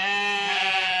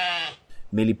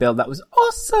 Millie Bell, that was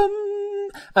awesome!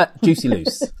 Juicy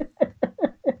Loose.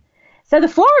 So the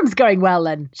forum's going well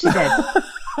then, she said.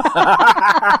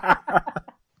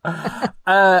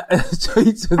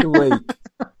 Tweets of the week.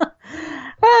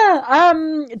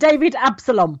 David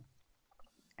Absalom,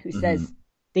 who says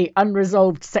the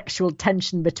unresolved sexual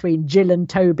tension between Jill and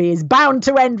Toby is bound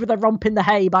to end with a romp in the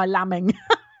hay by lambing.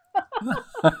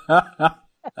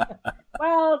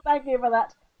 Well, thank you for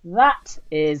that. That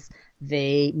is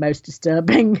the most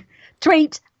disturbing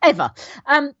tweet ever.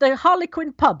 The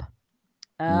Harlequin Pub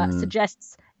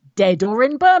suggests Dead or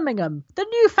in Birmingham, the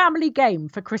new family game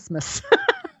for Christmas.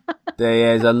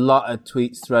 There's a lot of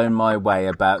tweets thrown my way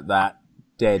about that.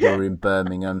 Dead or in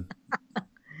Birmingham.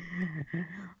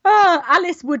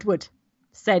 Alice Woodward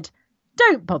said,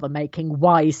 don't bother making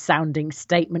wise-sounding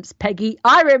statements, Peggy.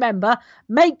 I remember.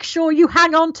 Make sure you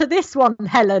hang on to this one,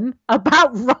 Helen,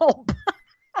 about Rob.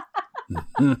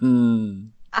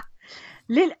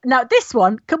 Now, this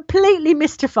one completely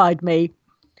mystified me,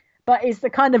 but is the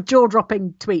kind of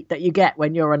jaw-dropping tweet that you get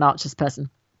when you're an Archers person.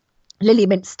 Lily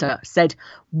Minster said,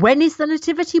 when is the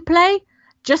nativity play?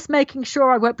 Just making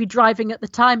sure I won't be driving at the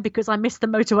time because I missed the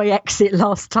motorway exit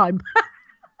last time.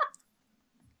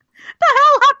 The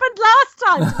hell happened last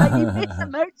time that you missed the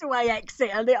motorway exit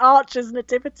and the Archers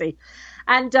nativity?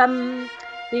 And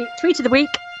the tweet of the week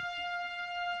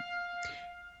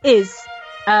is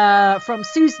from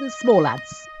Susan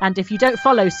Smallads. And if you don't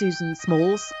follow Susan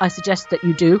Smalls, I suggest that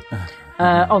you do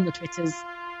on the Twitters.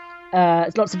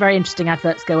 Lots of very interesting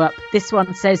adverts go up. This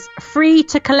one says, free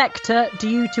to collector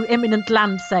due to imminent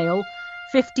land sale,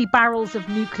 50 barrels of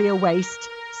nuclear waste,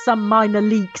 some minor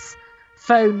leaks.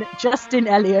 Phone Justin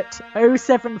Elliott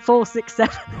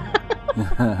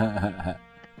 07467.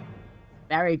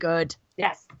 Very good.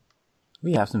 Yes.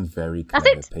 We have some very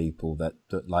clever people that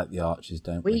like the Archers,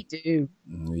 don't we? We do.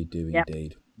 We do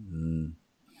indeed.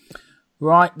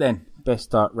 Right then, best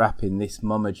start wrapping this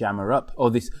mummer jammer up, or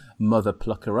this mother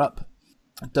plucker up.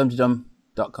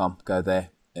 Dumtydum.com, go there.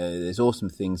 There's awesome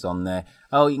things on there.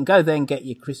 Oh, you can go there and get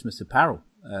your Christmas apparel,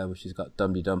 which has got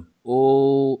Dum Dum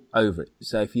all over it.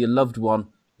 So if your loved one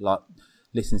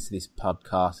listens to this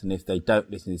podcast, and if they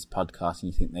don't listen to this podcast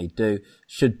and you think they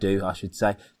should do, I should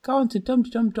say, go on to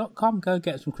dumtydum.com, go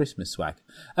get some Christmas swag.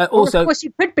 Also, of course,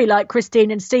 you could be like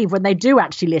Christine and Steve when they do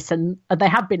actually listen, and they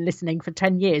have been listening for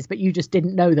 10 years, but you just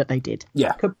didn't know that they did.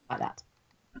 Yeah. Could be like that.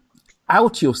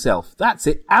 Out yourself. That's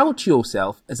it. Out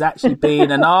yourself as actually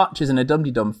being an Archers and a Dum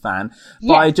Dum fan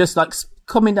by just like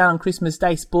coming down on Christmas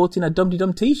Day sporting a Dum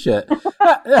Dum t-shirt.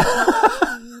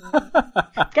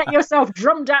 Get yourself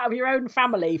drummed out of your own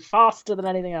family faster than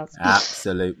anything else.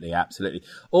 Absolutely, absolutely.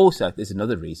 Also, there's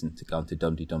another reason to go on to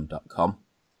dumtydum.com.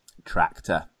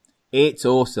 Tractor. It's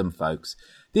awesome, folks.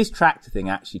 This tractor thing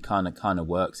actually kind of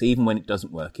works. Even when it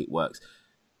doesn't work, it works.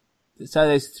 So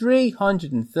there's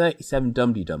 337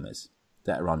 Dum-de-Dummers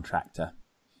that are on Tractor.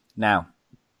 Now,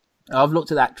 I've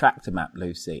looked at that Tractor map,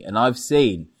 Lucy, and I've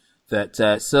seen that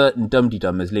certain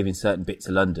Dum-de-Dummers live in certain bits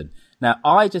of London. Now,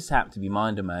 I just happened to be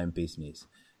minding my own business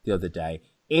the other day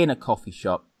in a coffee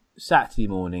shop, Saturday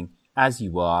morning, as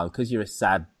you are, because you're a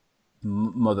sad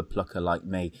mother plucker like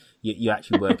me. You're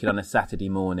actually working on a Saturday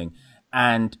morning,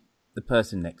 and the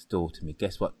person next door to me,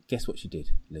 guess what she did,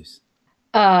 Luce?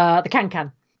 The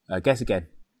can. Guess again.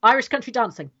 Irish country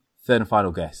dancing. Third and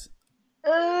final guess.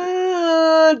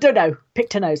 Don't know.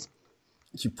 Picked her nose.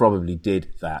 She probably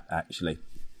did that, actually.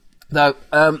 Though,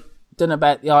 don't know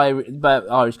about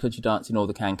Irish country dancing or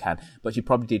the can, but she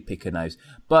probably did pick her nose.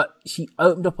 But she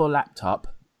opened up her laptop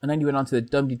and then you went onto the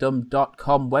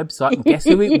dumtydum.com website, and guess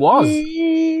who it was?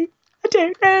 I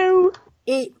don't know.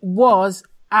 It was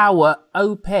our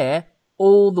au pair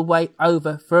all the way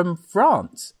over from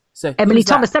France. So Emily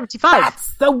Thomas, 75.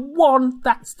 That's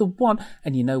the one.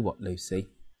 And you know what, Lucy?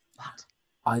 What?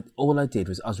 All I did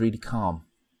was I was really calm.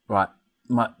 Right.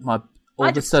 All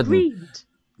of a sudden, screamed.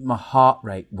 My heart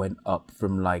rate went up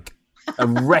from like a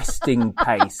resting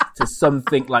pace to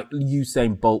something like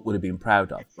Usain Bolt would have been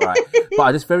proud of. Right. But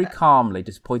I just very calmly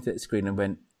just pointed at the screen and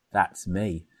went, "That's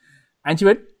me." And she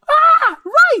went,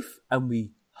 Rafe! And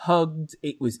we hugged.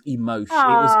 It was emotion. Aww.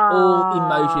 It was all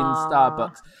emotion,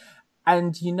 Starbucks.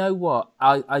 And you know what?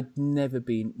 I'd never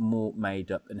been more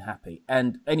made up and happy.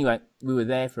 And anyway, we were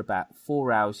there for about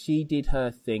 4 hours. She did her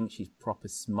thing. She's proper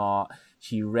smart.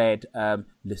 She read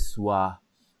Le Soir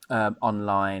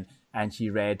online, and she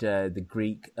read the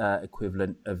Greek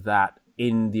equivalent of that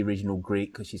in the original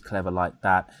Greek because she's clever like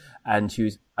that. And she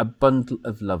was a bundle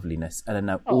of loveliness. And I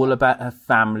know all about her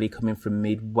family coming from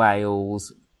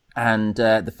mid-Wales, and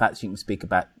the fact she can speak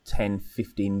about 10,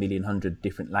 15 million, 100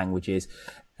 different languages.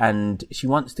 And she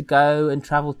wants to go and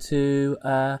travel to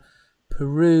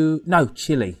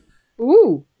Chile.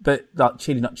 Ooh. But like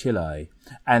Chile, not Chile.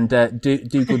 And do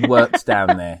good works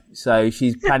down there. So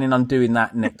she's planning on doing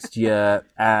that next year.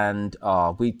 And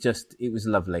it was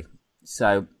lovely.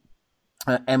 So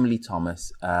Emily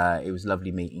Thomas, it was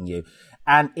lovely meeting you.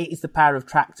 And it is the power of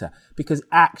Tractor, because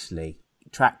actually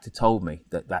Tractor told me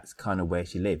that that's kind of where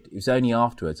she lived. It was only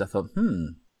afterwards I thought,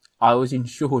 I was in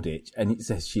Shoreditch, and it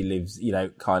says she lives,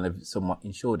 kind of somewhat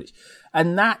in Shoreditch.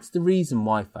 And that's the reason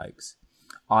why, folks,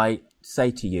 I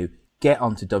say to you, get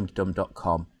onto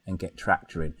dumtydum.com and get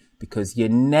Tractor in, because you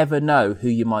never know who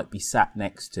you might be sat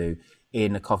next to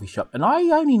in a coffee shop. And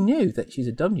I only knew that she's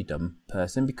a Dum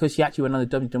person because she actually went on the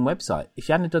Dum website. If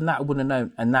she hadn't done that, I wouldn't have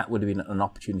known, and that would have been an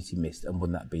opportunity missed, and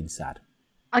wouldn't that have been sad?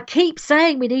 I keep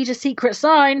saying we need a secret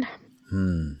sign.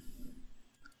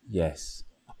 Yes.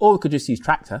 Or we could just use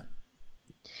Tractor.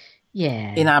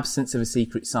 Yeah. In absence of a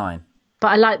secret sign. But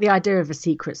I like the idea of a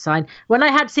secret sign. When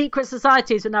I had secret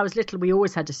societies when I was little, we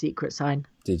always had a secret sign.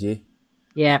 Did you?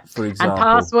 Yeah. For example. And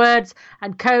passwords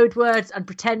and code words and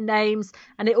pretend names.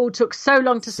 And it all took so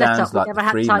long to set up. Sounds like we never the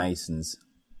had time. Freemasons.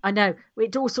 I know.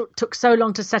 It also took so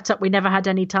long to set up. We never had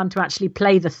any time to actually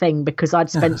play the thing because I'd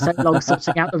spent so long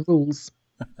sorting out the rules.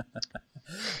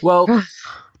 Well.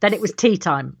 Then it was tea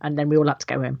time, and then we all had to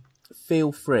go home.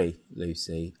 Feel free,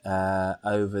 Lucy,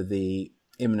 over the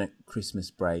imminent Christmas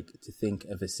break to think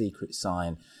of a secret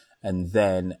sign and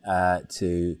then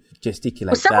to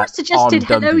gesticulate. Well, someone suggested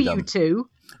hello, you two.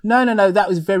 No, that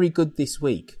was very good this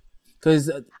week.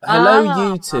 Because Hello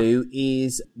You Two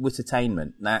is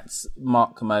Wittertainment. That's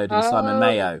Mark Commode and Simon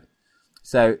Mayo.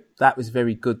 So that was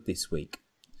very good this week.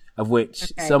 Of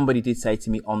which somebody did say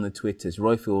to me on the Twitters,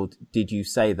 Royfield, did you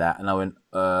say that? And I went,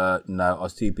 no, I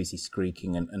was too busy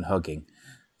squeaking and hugging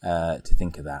to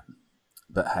think of that.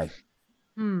 But hey.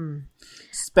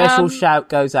 Special shout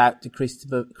goes out to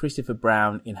Christopher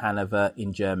Brown in Hanover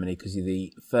in Germany because you're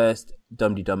the first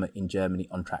Dum-de-Dummer in Germany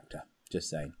on tractor. Just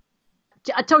saying.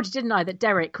 I told you, didn't I, that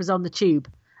Derek was on the tube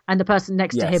and the person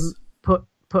next to him put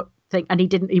thing, and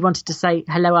he wanted to say,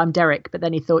 hello, I'm Derek, but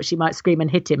then he thought she might scream and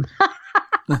hit him.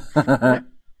 He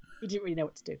didn't really know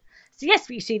what to do. So yes,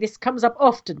 you see, this comes up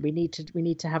often. We need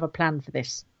to have a plan for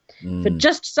this. For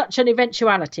just such an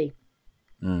eventuality.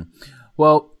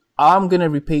 Well, I'm going to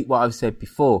repeat what I've said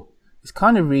before. It's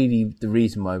kind of really the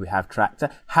reason why we have tractor.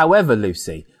 However,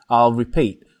 Lucy, I'll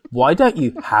repeat. Why don't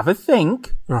you have a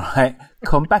think, right?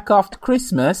 Come back after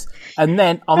Christmas, and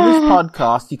then on this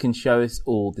podcast, you can show us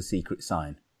all the secret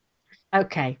sign.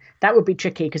 Okay, that would be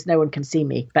tricky because no one can see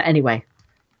me. But anyway,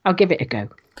 I'll give it a go.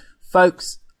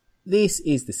 Folks, this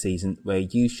is the season where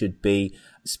you should be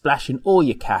splashing all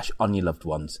your cash on your loved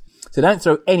ones. So don't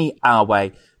throw any our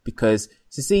way because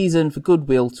it's a season for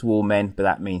goodwill to all men, but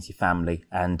that means your family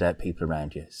and people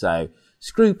around you. So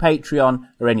screw Patreon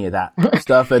or any of that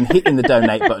stuff and hitting the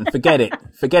donate button. Forget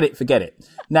it.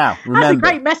 Now, remember. That's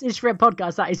a great message for a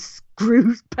podcast. That is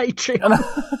screw Patreon.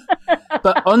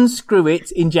 But unscrew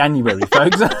it in January,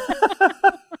 folks.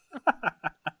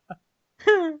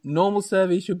 Normal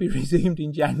service should be resumed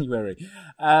in January.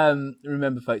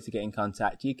 Remember, folks, to get in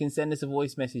contact, you can send us a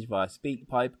voice message via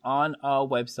SpeakPipe on our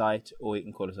website, or you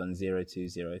can call us on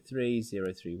 0203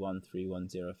 031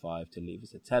 3105 to leave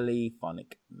us a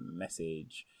telephonic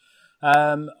message.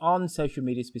 On social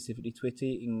media, specifically Twitter,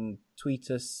 you can tweet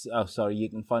us. You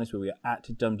can find us where we are at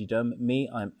Dum-de-Dum. Me,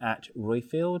 I'm at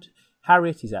Royfield.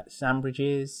 Harriet is at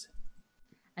Sandbridges.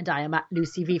 And I am at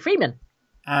Lucy V. Freeman.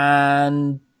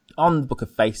 And on the Book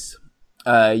of Face,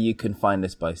 you can find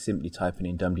us by simply typing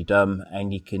in Dum-de-Dum,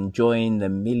 and you can join the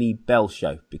Millie Bell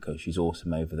Show because she's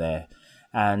awesome over there.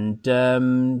 And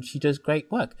she does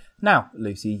great work. Now,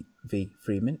 Lucy V.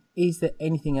 Freeman, is there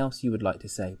anything else you would like to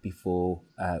say before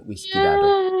we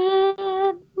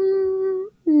skedaddle?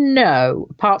 No,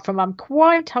 apart from I'm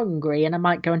quite hungry and I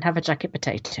might go and have a jacket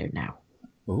potato now.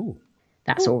 Ooh.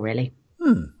 That's all really.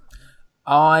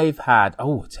 I'll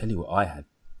tell you what I had.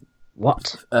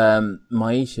 What?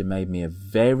 Maisha made me a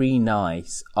very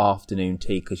nice afternoon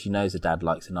tea because she knows her dad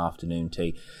likes an afternoon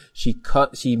tea. She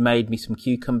made me some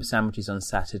cucumber sandwiches on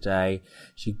Saturday.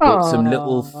 She bought some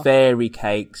little fairy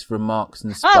cakes from Marks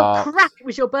and Sparks. Oh crap! It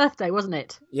was your birthday, wasn't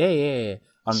it? Yeah.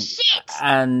 Shit!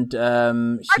 And I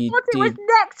thought it was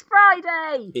next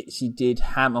Friday. She did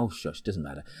ham. Oh shush, doesn't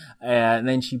matter. And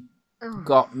then she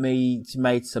got me to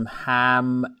make some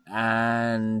ham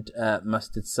and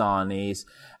mustard sarnies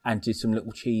and do some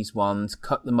little cheese ones,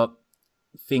 cut them up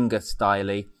finger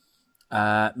styly,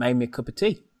 made me a cup of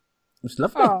tea. It was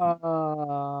lovely.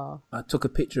 I took a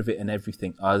picture of it and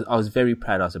everything. I was very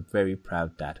proud. I was a very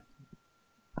proud dad.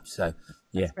 So,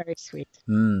 yeah. That's very sweet.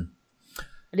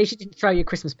 At least you didn't throw your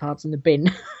Christmas cards in the bin,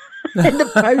 in the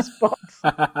post box.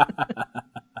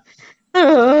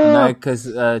 No, because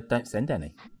don't send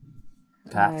any.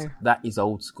 Kat, that is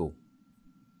old school.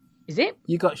 Is it?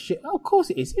 You got shit. Oh, of course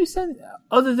it is. Who sends?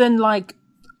 Other than like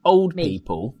old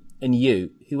people and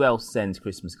you, who else sends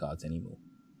Christmas cards anymore?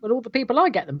 Well, all the people I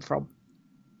get them from.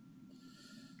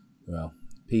 Well,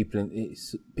 people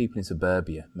in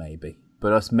suburbia maybe,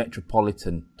 but us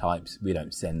metropolitan types, we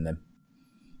don't send them.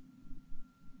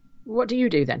 What do you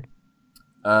do then?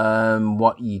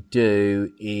 What you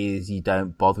do is you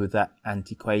don't bother with that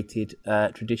antiquated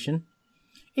tradition.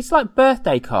 It's like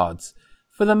birthday cards.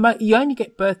 You only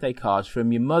get birthday cards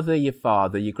from your mother, your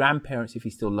father, your grandparents if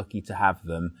you're still lucky to have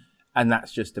them, and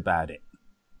that's just about it.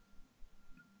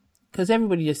 Because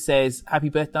everybody just says happy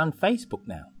birthday on Facebook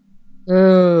now.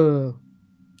 Oh.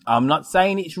 I'm not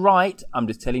saying it's right. I'm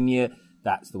just telling you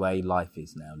that's the way life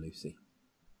is now, Lucy.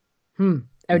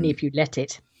 Only if you let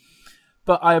it.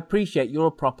 But I appreciate you're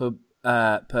a proper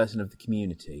person of the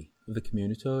community.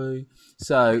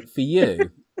 So for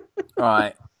you,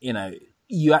 right,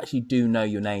 you actually do know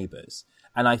your neighbours.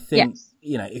 And I think,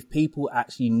 if people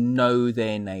actually know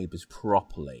their neighbours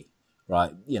properly,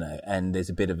 right, and there's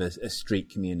a bit of a street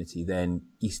community, then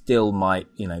you still might,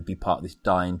 be part of this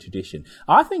dying tradition.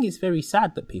 I think it's very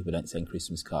sad that people don't send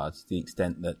Christmas cards to the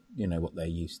extent that, what they're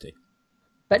used to.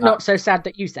 But not so sad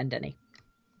that you send any.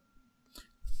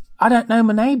 I don't know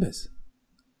my neighbours.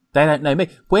 They don't know me.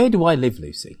 Where do I live,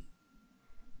 Lucy?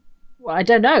 Well, I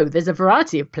don't know. There's a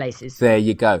variety of places. There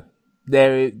you go.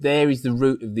 There is the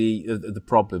root of the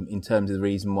problem in terms of the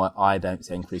reason why I don't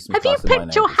send Christmas cards to my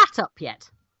neighbours. Have you picked your hat up yet?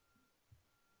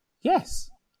 Yes.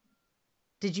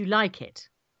 Did you like it?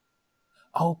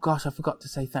 Oh, gosh, I forgot to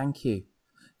say thank you.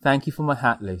 Thank you for my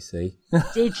hat, Lucy.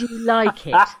 Did you like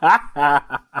it?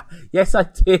 Yes, I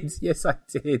did. Yes, I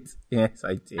did. Yes,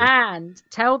 I did. And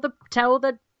tell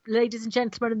the ladies and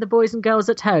gentlemen and the boys and girls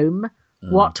at home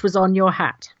what was on your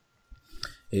hat.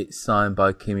 It's signed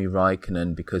by Kimi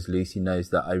Räikkönen because Lucy knows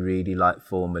that I really like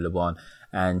Formula One,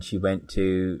 and she went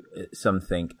to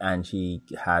something and she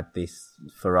had this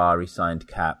Ferrari signed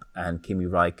cap, and Kimi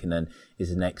Räikkönen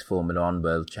is an ex-Formula One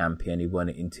world champion. He won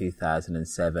it in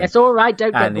 2007. It's all right,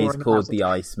 don't get And boring he's called about the it.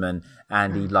 Iceman,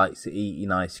 and he likes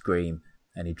eating ice cream,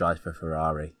 and he drives for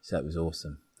Ferrari. So it was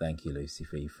awesome. Thank you, Lucy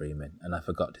Freeman. And I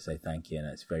forgot to say thank you, and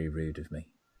that's very rude of me.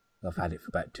 I've had it for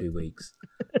about 2 weeks.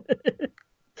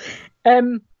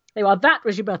 Well, that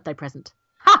was your birthday present.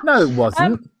 No, it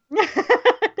wasn't.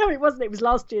 No, it wasn't. It was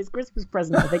last year's Christmas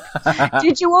present, I think.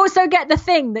 Did you also get the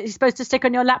thing that you're supposed to stick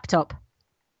on your laptop?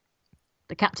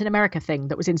 The Captain America thing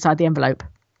that was inside the envelope?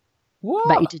 What?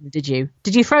 Bet you didn't, did you?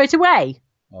 Did you throw it away?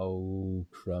 Oh,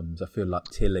 crumbs. I feel like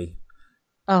Tilly.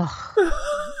 Oh.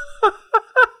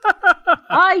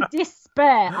 I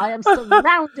despair. I am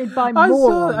surrounded by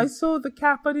morons. I saw the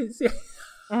cap. I didn't see it.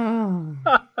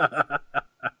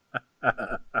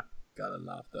 Gotta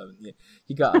laugh, don't you?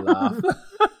 You gotta laugh.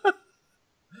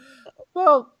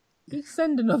 Well, you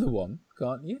send another one,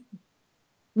 can't you?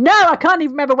 No, I can't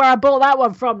even remember where I bought that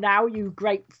one from now, you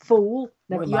great fool.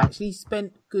 Never mind. You actually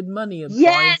spent good money on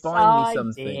yes, buying me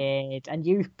something. I did. And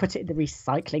you put it in the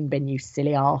recycling bin, you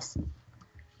silly arse.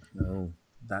 Oh,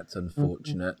 that's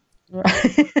unfortunate.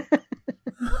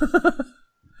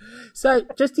 So,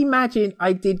 just imagine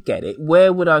I did get it.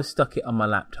 Where would I have stuck it on my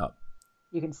laptop?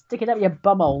 You can stick it up your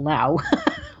bumhole now.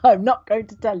 I'm not going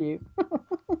to tell you.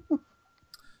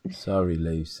 Sorry,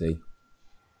 Lucy.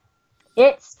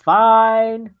 It's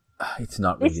fine. It's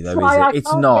not really, though, is it?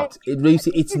 It's not.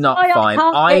 Lucy, it's not fine.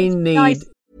 I need... Nice.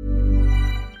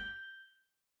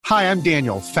 Hi, I'm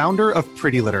Daniel, founder of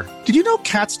Pretty Litter. Did you know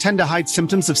cats tend to hide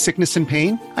symptoms of sickness and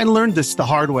pain? I learned this the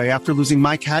hard way after losing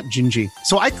my cat, Gingy.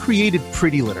 So I created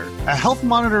Pretty Litter, a health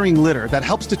monitoring litter that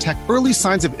helps detect early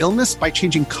signs of illness by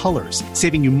changing colors,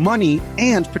 saving you money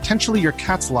and potentially your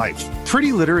cat's life.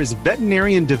 Pretty Litter is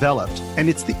veterinarian developed, and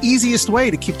it's the easiest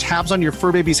way to keep tabs on your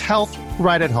fur baby's health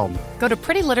right at home. Go to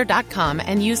prettylitter.com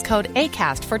and use code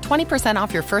ACAST for 20%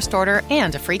 off your first order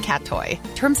and a free cat toy.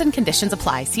 Terms and conditions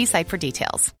apply. See site for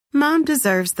details. Mom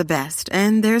deserves the best,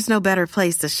 and there's no better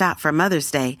place to shop for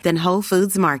Mother's Day than Whole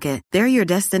Foods Market. They're your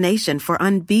destination for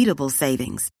unbeatable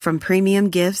savings, from premium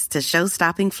gifts to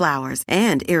show-stopping flowers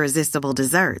and irresistible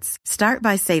desserts. Start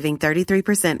by saving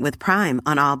 33% with Prime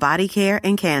on all body care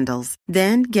and candles.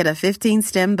 Then get a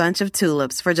 15-stem bunch of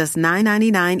tulips for just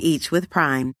 $9.99 each with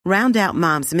Prime. Round out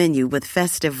Mom's menu with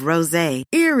festive rosé,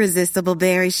 irresistible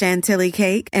berry chantilly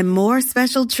cake, and more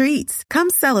special treats. Come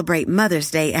celebrate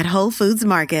Mother's Day at Whole Foods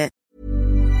Market.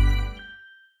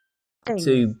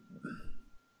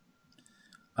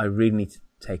 I really need to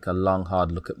take a long,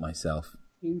 hard look at myself.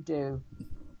 You do.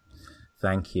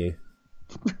 Thank you.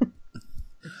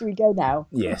 Should we go now?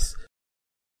 Yes.